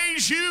to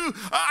praise you.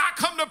 I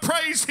come to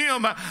praise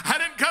him. I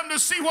didn't come to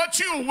see what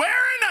you were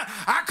wearing.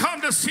 I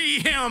come to see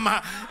him.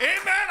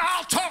 Amen.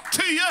 I'll talk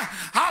to you.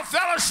 I'll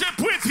fellowship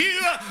with you,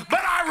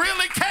 but I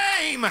really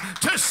came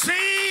to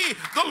see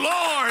the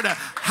Lord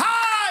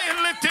high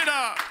and lifted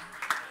up.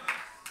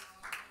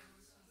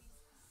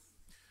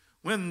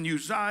 When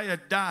Uzziah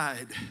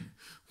died,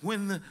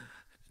 when the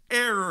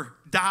error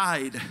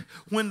died,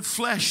 when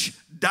flesh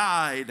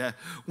died,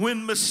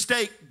 when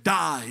mistake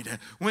died,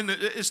 when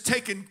it's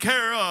taken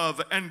care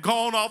of and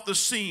gone off the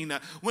scene,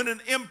 when an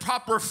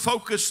improper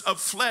focus of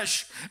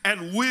flesh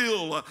and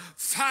will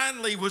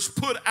finally was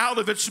put out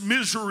of its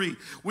misery,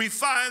 we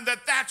find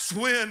that that's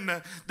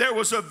when there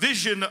was a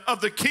vision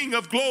of the King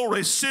of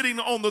Glory sitting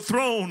on the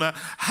throne,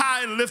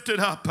 high and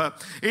lifted up.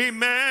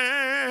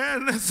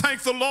 Amen.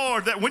 Thank the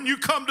Lord that when you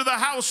come to the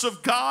house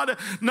of God,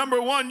 number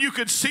one, you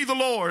could see the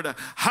Lord.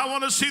 I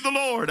want to see the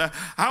Lord.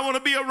 I want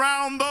to be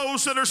around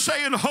those that are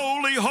saying,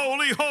 holy,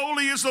 holy,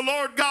 holy is the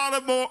Lord God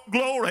of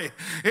glory.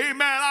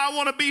 Amen. I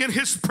want to be in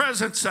his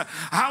presence.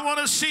 I want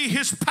to see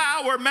his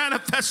power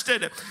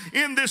manifested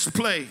in this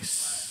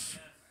place.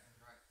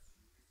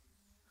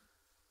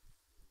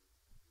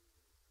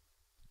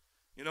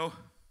 You know,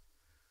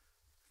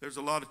 there's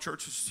a lot of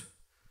churches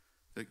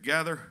that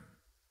gather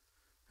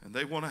and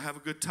they want to have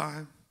a good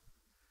time,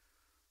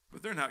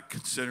 but they're not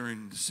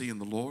considering seeing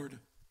the Lord.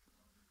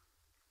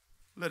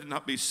 Let it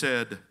not be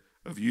said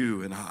of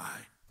you and I,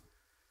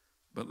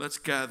 but let's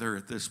gather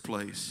at this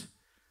place,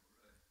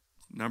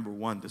 number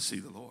one, to see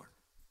the Lord.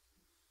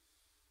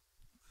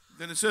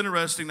 Then it's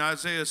interesting,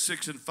 Isaiah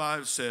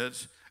 6:5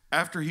 says,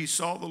 after he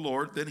saw the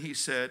Lord, then he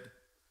said,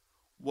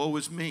 woe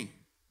is me.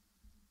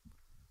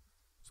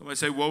 Somebody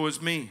say, woe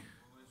is me,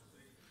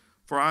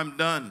 for I'm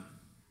done.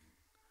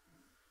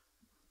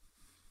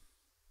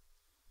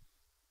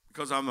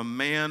 Because I'm a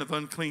man of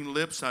unclean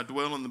lips, I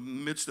dwell in the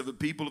midst of a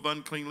people of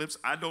unclean lips.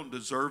 I don't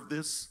deserve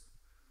this.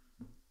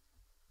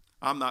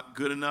 I'm not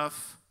good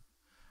enough.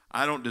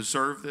 I don't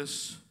deserve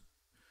this.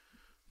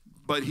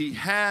 But he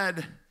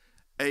had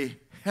a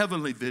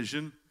heavenly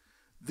vision,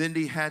 then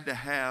he had to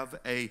have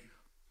a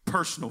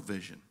personal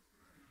vision.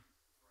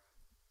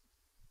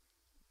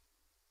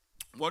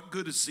 What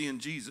good is seeing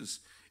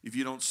Jesus if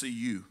you don't see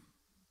you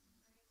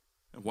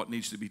and what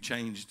needs to be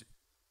changed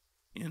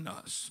in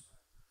us?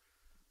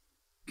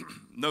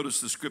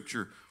 Notice the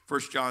scripture,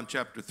 1 John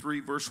chapter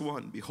 3, verse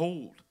 1.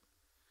 Behold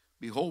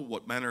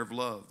what manner of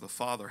love the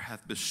Father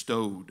hath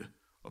bestowed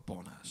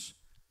upon us.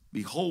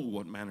 Behold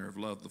what manner of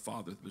love the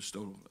Father hath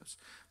bestowed on us,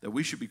 that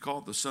we should be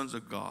called the sons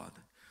of God.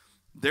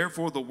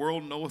 Therefore the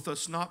world knoweth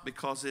us not,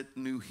 because it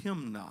knew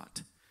him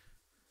not.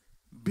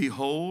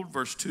 Behold,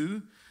 verse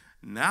 2,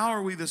 now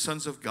are we the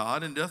sons of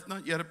God, and doth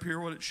not yet appear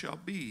what it shall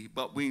be.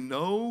 But we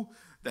know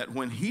that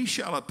when he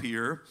shall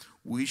appear,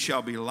 we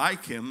shall be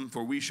like him,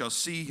 for we shall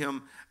see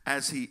him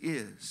as he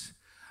is.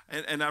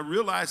 And I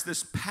realize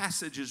this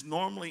passage is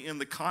normally in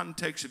the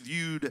context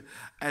viewed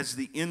as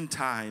the end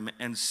time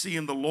and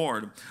seeing the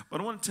Lord.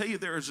 But I want to tell you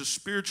there is a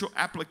spiritual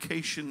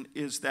application,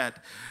 is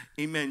that,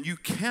 amen, you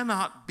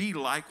cannot be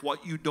like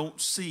what you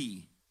don't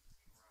see.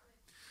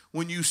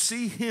 When you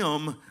see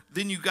him,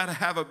 then you got to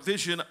have a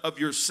vision of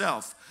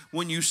yourself.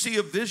 When you see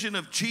a vision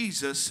of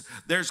Jesus,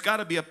 there's got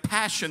to be a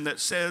passion that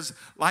says,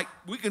 like,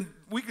 we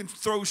can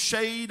throw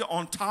shade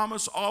on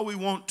Thomas all we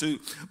want to,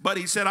 but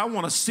he said, I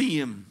want to see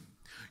him.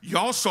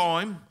 Y'all saw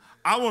him.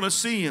 I want to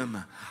see him.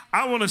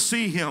 I want to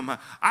see him.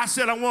 I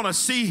said, I want to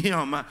see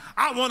him.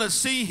 I want to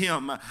see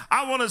him.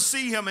 I want to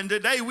see him. And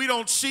today we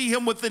don't see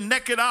him with the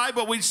naked eye,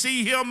 but we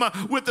see him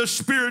with the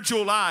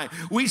spiritual eye.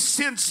 We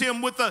sense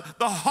him with the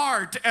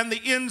heart and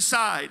the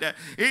inside.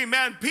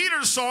 Amen.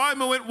 Peter saw him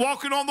and went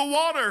walking on the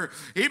water.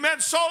 Amen.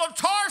 Saul of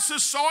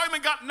Tarsus saw him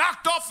and got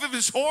knocked off of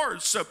his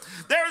horse.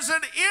 There's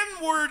an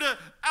inward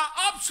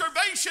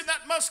observation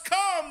that must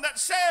come that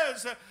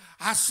says,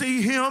 I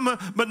see him,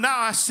 but now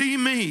I see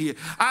me.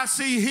 I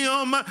see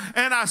him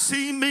and I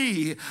see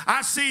me.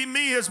 I see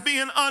me as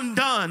being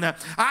undone.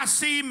 I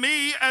see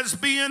me as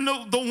being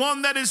the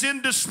one that is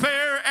in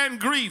despair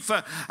and grief.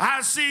 I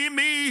see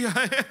me,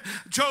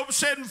 Job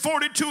said in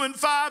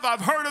 42:5,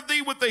 I've heard of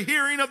thee with the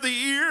hearing of the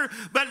ear,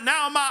 but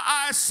now my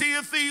eye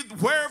seeth thee.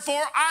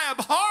 Wherefore I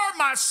abhor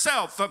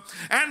myself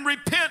and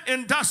repent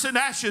in dust and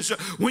ashes.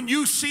 When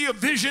you see a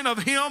vision of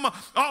him,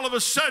 all of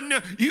a sudden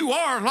you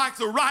are like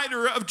the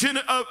writer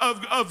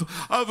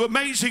of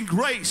Amazing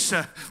Grace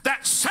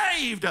that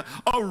saved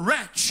a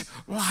wretch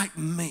like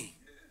me.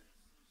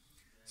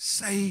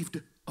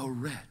 Saved a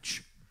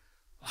wretch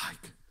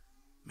like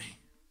me.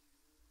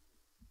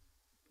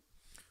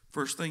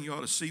 First thing you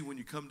ought to see when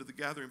you come to the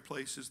gathering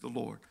place is the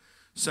Lord.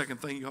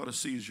 Second thing you ought to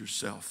see is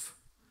yourself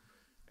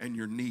and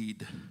your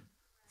need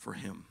for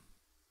him.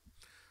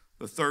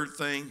 The third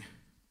thing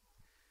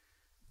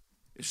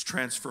is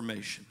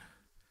transformation.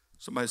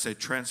 Somebody say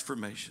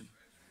transformation.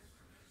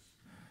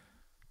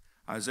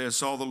 Isaiah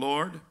saw the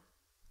Lord.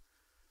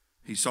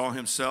 He saw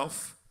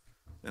himself.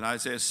 And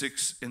Isaiah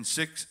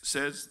 6:6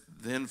 says,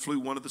 then flew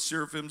one of the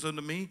seraphims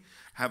unto me,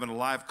 having a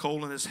live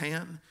coal in his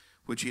hand,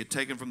 which he had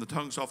taken from the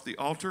tongues off the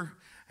altar,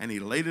 and he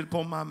laid it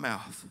upon my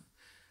mouth,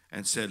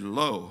 and said,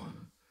 lo,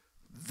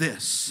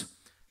 this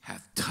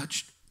hath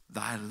touched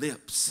thy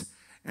lips,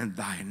 and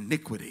thy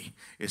iniquity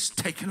is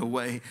taken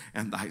away,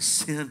 and thy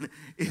sin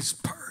is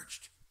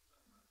purged.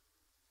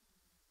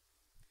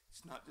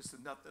 It's not just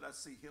enough that I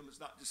see him.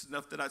 It's not just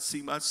enough that I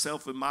see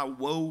myself and my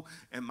woe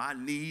and my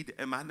need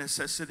and my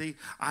necessity.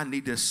 I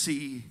need to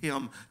see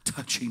him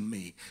touching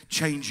me,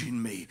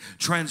 changing me,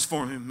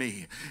 transforming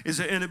me. Is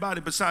there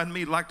anybody beside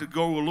me like to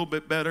go a little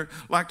bit better,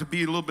 like to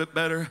be a little bit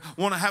better,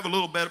 want to have a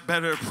little bit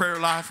better prayer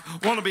life,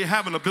 want to be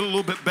having a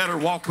little bit better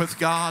walk with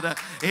God?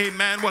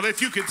 Amen. Well, if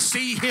you could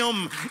see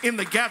him in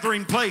the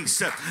gathering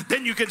place,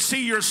 then you can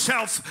see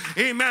yourself.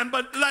 Amen.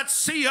 But let's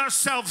see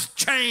ourselves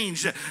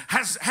changed.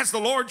 Has the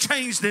Lord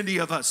changed any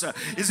of us?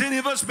 Has any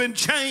of us been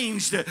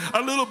changed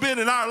a little bit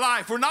in our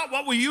life? We're not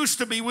what we used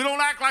to be. We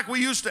don't act like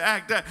we used to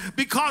act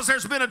because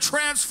there's been a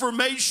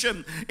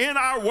transformation in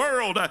our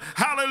world.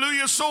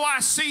 Hallelujah. So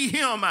I see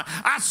him.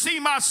 I see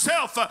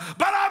myself,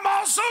 but I'm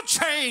also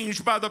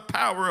changed by the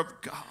power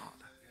of God.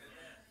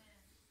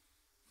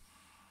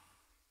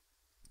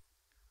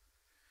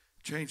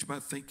 Change my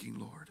thinking,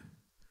 Lord,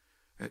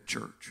 at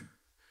church.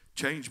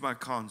 Change my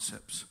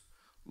concepts,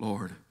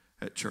 Lord,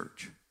 at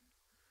church.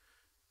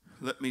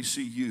 Let me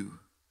see you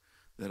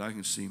that I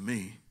can see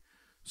me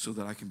so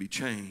that I can be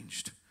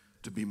changed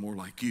to be more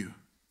like you.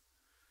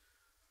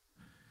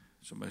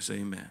 Somebody say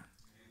amen.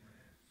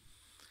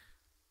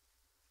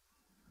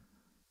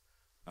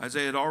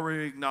 Isaiah had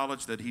already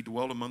acknowledged that he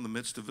dwelt among the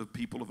midst of a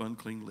people of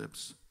unclean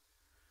lips.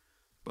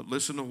 But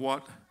listen to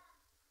what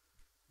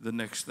the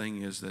next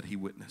thing is that he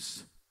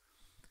witnessed.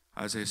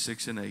 Isaiah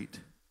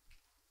 6:8.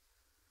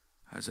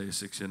 Isaiah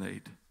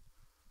 6:8.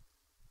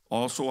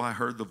 Also I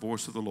heard the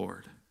voice of the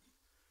Lord,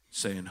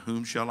 saying,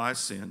 whom shall I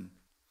send,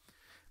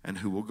 and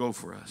who will go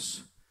for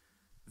us?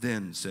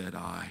 Then said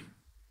I,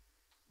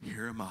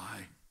 here am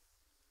I,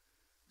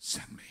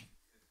 send me.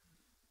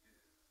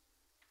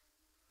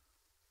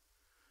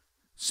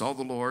 Saw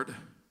the Lord,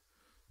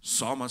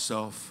 saw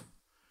myself,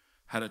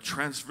 had a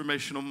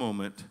transformational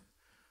moment.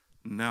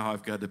 Now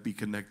I've got to be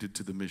connected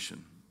to the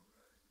mission.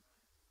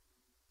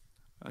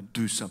 I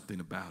do something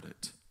about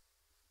it.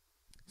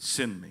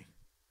 Send me.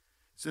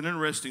 It's an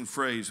interesting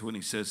phrase when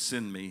he says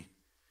send me.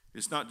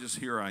 It's not just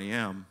here I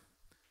am.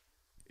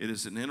 It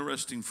is an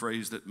interesting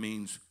phrase that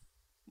means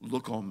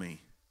look on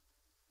me.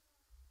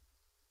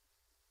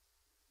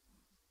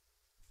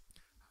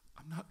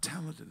 I'm not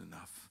talented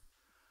enough.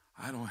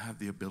 I don't have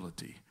the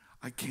ability.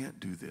 I can't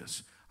do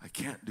this. I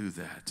can't do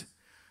that.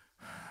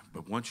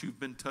 But once you've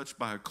been touched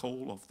by a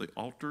coal off the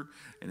altar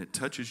and it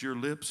touches your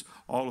lips,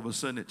 all of a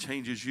sudden it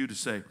changes you to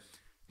say,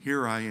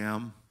 here I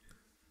am,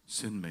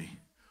 send me.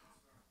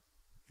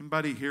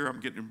 Anybody here,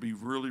 I'm getting to be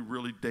really,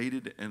 really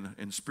dated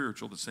and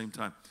spiritual at the same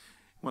time.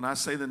 When I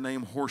say the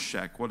name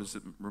Horseshack, what does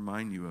it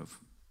remind you of?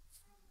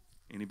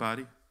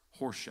 Anybody?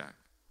 Horseshack.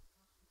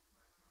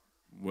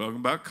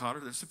 Welcome back, Cotter.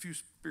 There's a few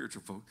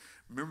spiritual folks.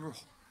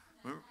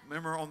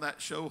 Remember on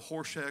that show,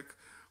 Horseshack,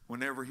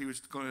 whenever he was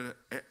going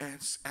to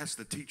ask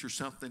the teacher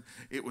something,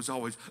 it was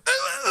always, ooh,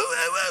 ooh,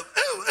 ooh,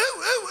 ooh,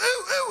 ooh, ooh,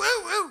 ooh,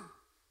 ooh, ooh.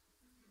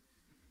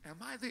 Am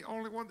I the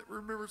only one that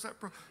remembers that?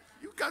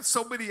 You got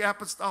so many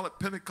apostolic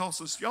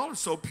Pentecostals. Y'all are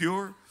so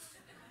pure.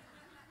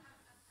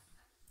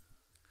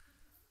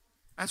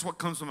 That's what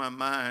comes to my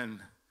mind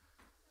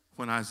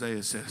when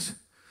Isaiah says,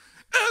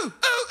 ooh, ooh,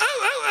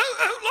 ooh, ooh,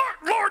 ooh,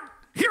 ooh, Lord,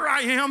 here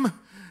I am.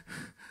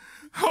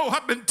 Oh,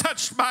 I've been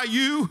touched by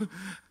you.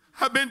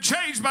 I've been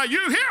changed by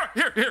you.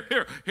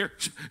 Here,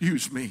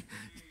 use me.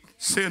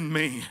 Send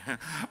me.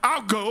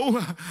 I'll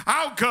go.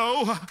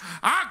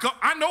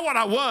 I know what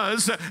I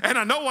was, and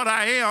I know what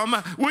I am.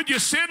 Would you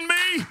send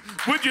me?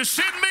 Would you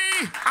send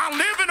me? I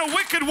live in a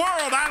wicked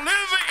world. I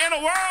live in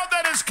a world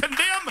that is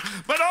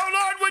condemned. But, oh,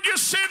 Lord, would you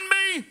send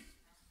me?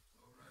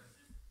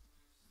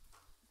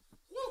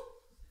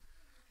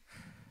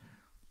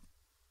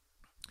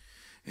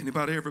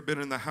 Anybody ever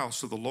been in the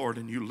house of the Lord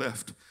and you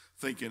left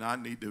thinking, I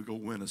need to go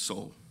win a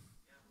soul?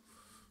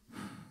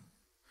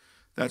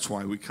 That's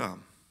why we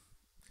come.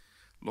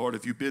 Lord,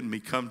 if you bid me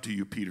come to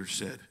you, Peter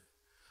said,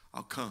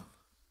 I'll come.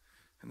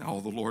 And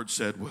all the Lord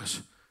said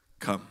was,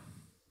 come.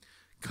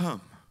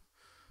 Come.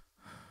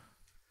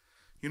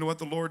 You know what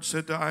the Lord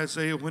said to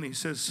Isaiah when he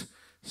says,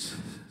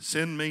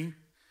 send me?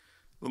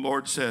 The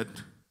Lord said,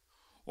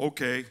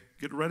 okay,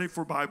 get ready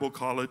for Bible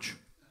college.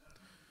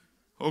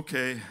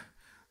 Okay,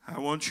 I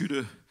want you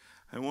to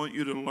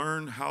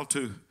learn how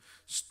to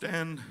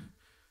stand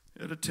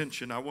at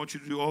attention. I want you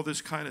to do all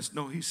this kindness.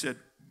 No, he said,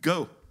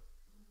 go.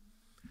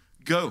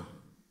 Go.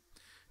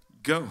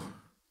 Go.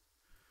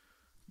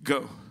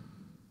 Go.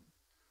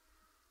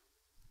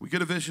 We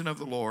get a vision of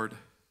the Lord.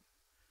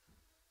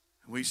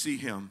 We see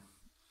him.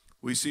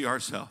 We see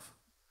ourselves.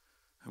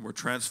 And we're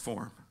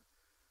transformed.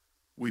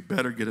 We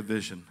better get a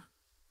vision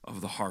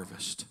of the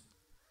harvest.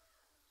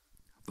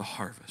 The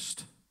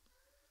harvest.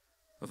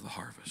 Of the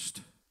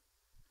harvest.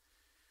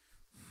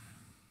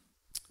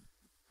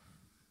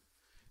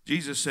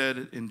 Jesus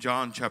said in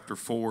John chapter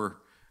 4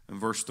 and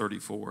verse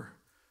 34,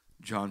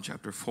 John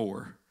chapter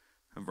 4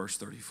 and verse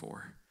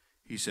 34,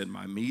 he said,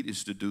 my meat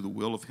is to do the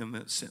will of him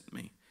that sent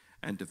me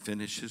and to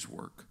finish his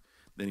work.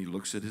 Then he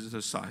looks at his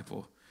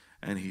disciple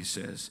and he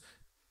says,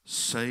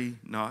 say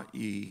not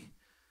ye,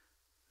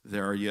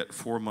 there are yet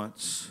 4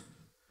 months,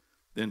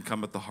 then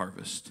cometh the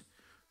harvest.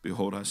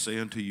 Behold, I say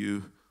unto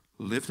you,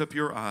 lift up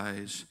your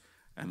eyes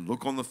and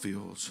look on the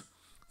fields,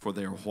 for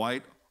they are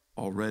white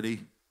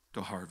already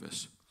to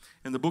harvest.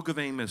 In the book of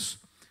Amos,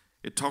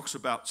 it talks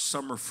about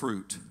summer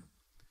fruit. You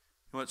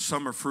know what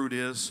summer fruit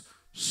is?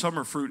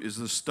 Summer fruit is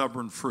the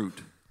stubborn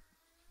fruit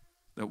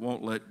that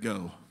won't let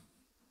go.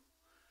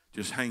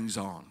 Just hangs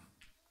on.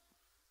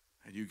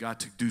 And you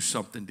got to do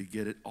something to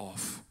get it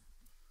off.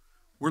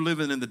 We're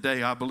living in the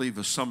day, I believe,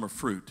 of summer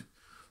fruit.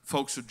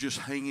 Folks are just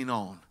hanging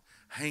on,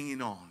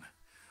 hanging on.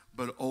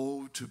 But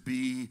oh, to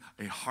be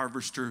a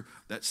harvester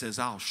that says,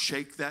 I'll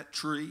shake that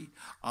tree,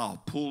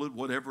 I'll pull it,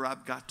 whatever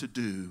I've got to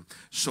do.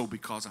 So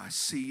because I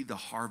see the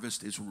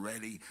harvest is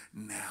ready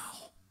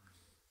now.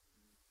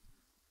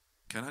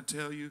 Can I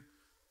tell you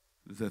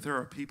that there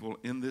are people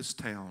in this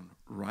town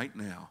right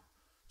now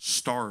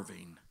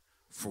starving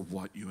for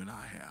what you and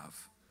I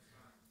have?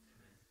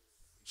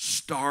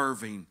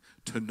 Starving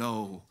to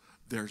know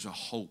there's a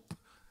hope.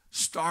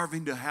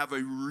 Starving to have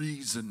a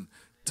reason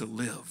to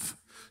live.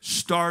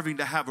 Starving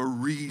to have a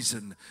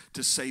reason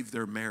to save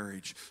their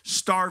marriage.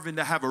 Starving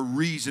to have a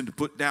reason to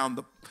put down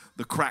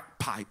the crack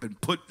pipe and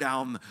put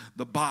down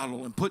the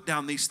bottle and put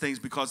down these things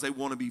because they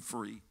want to be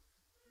free.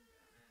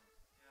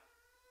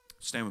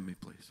 Stand with me,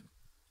 please.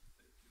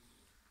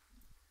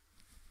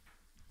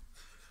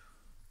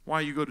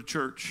 Why you go to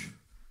church?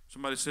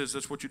 Somebody says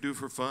that's what you do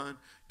for fun.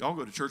 Y'all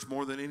go to church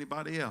more than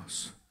anybody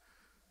else.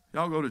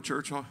 Y'all go to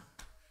church.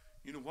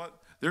 You know what?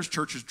 There's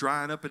churches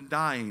drying up and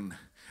dying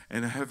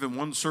and having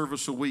one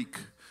service a week.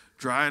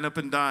 Drying up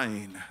and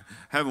dying,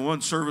 having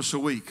one service a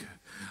week.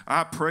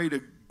 I pray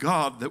to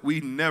God that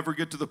we never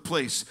get to the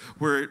place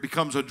where it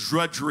becomes a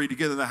drudgery to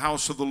get in the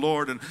house of the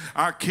Lord and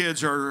our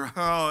kids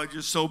are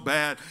just so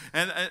bad.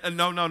 And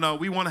no.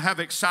 We want to have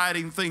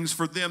exciting things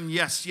for them.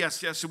 Yes,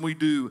 and we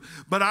do.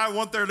 But I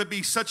want there to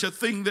be such a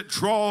thing that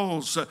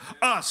draws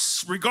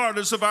us,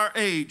 regardless of our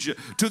age,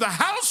 to the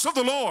house of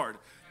the Lord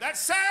that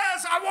says,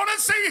 I want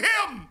to see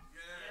him.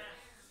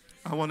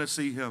 I want to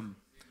see him.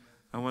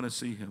 I want to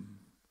see him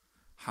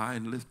high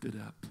and lifted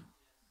up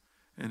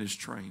and his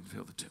train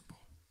fill the temple.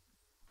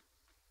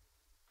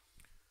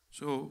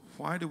 So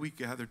why do we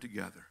gather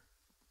together?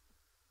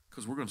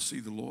 Because we're going to see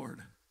the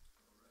Lord.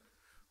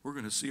 We're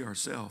going to see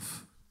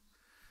ourselves.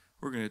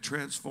 We're going to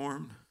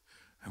transform,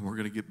 and we're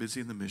going to get busy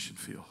in the mission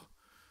field.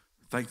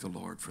 Thank the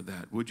Lord for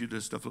that. Would you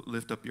just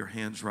lift up your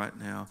hands right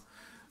now?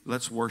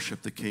 Let's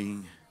worship the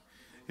King.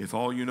 If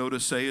all you know to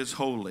say is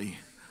holy,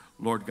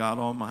 Lord God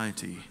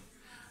Almighty,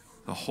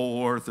 the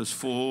whole earth is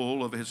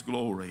full of his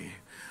glory.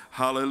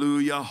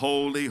 Hallelujah.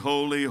 Holy,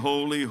 holy,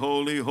 holy,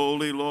 holy,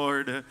 holy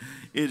Lord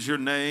is your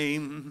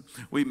name.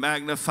 We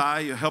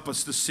magnify you. Help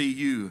us to see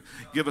you.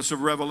 Give us a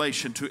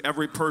revelation to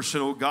every person,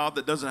 oh God,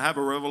 that doesn't have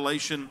a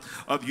revelation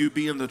of you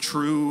being the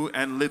true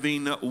and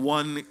living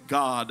one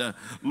God.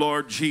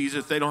 Lord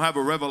Jesus, they don't have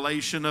a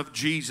revelation of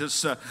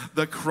Jesus,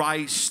 the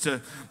Christ,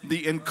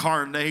 the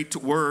incarnate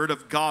Word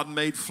of God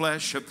made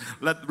flesh.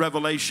 Let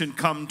revelation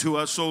come to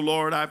us, oh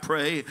Lord, I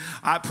pray.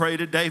 I pray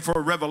today for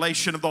a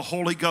revelation of the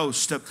Holy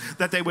Ghost,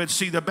 that they would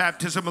see the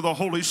baptism of the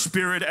Holy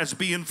Spirit as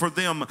being for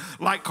them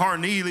like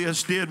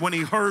Cornelius did when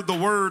he heard the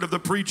word of the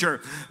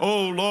preacher.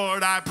 Oh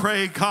Lord, I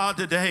pray, God,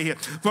 today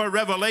for a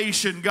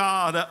revelation,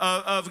 God,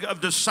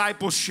 of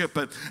discipleship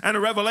and a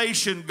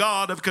revelation,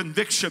 God, of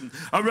conviction,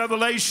 a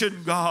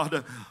revelation,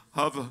 God,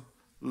 of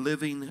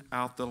living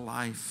out the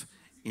life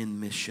in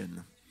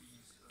mission.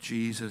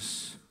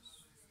 Jesus,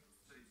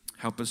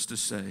 help us to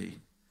say,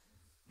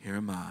 here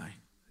am I,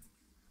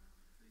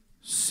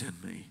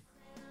 send me.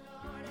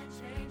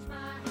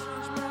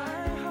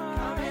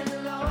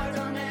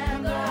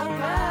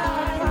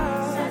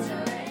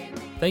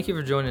 Thank you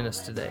for joining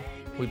us today.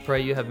 We pray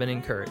you have been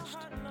encouraged.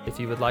 If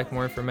you would like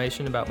more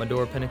information about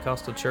Medora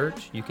Pentecostal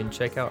Church, you can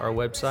check out our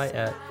website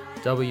at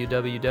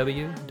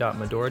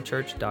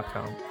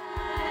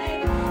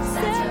www.medorachurch.com.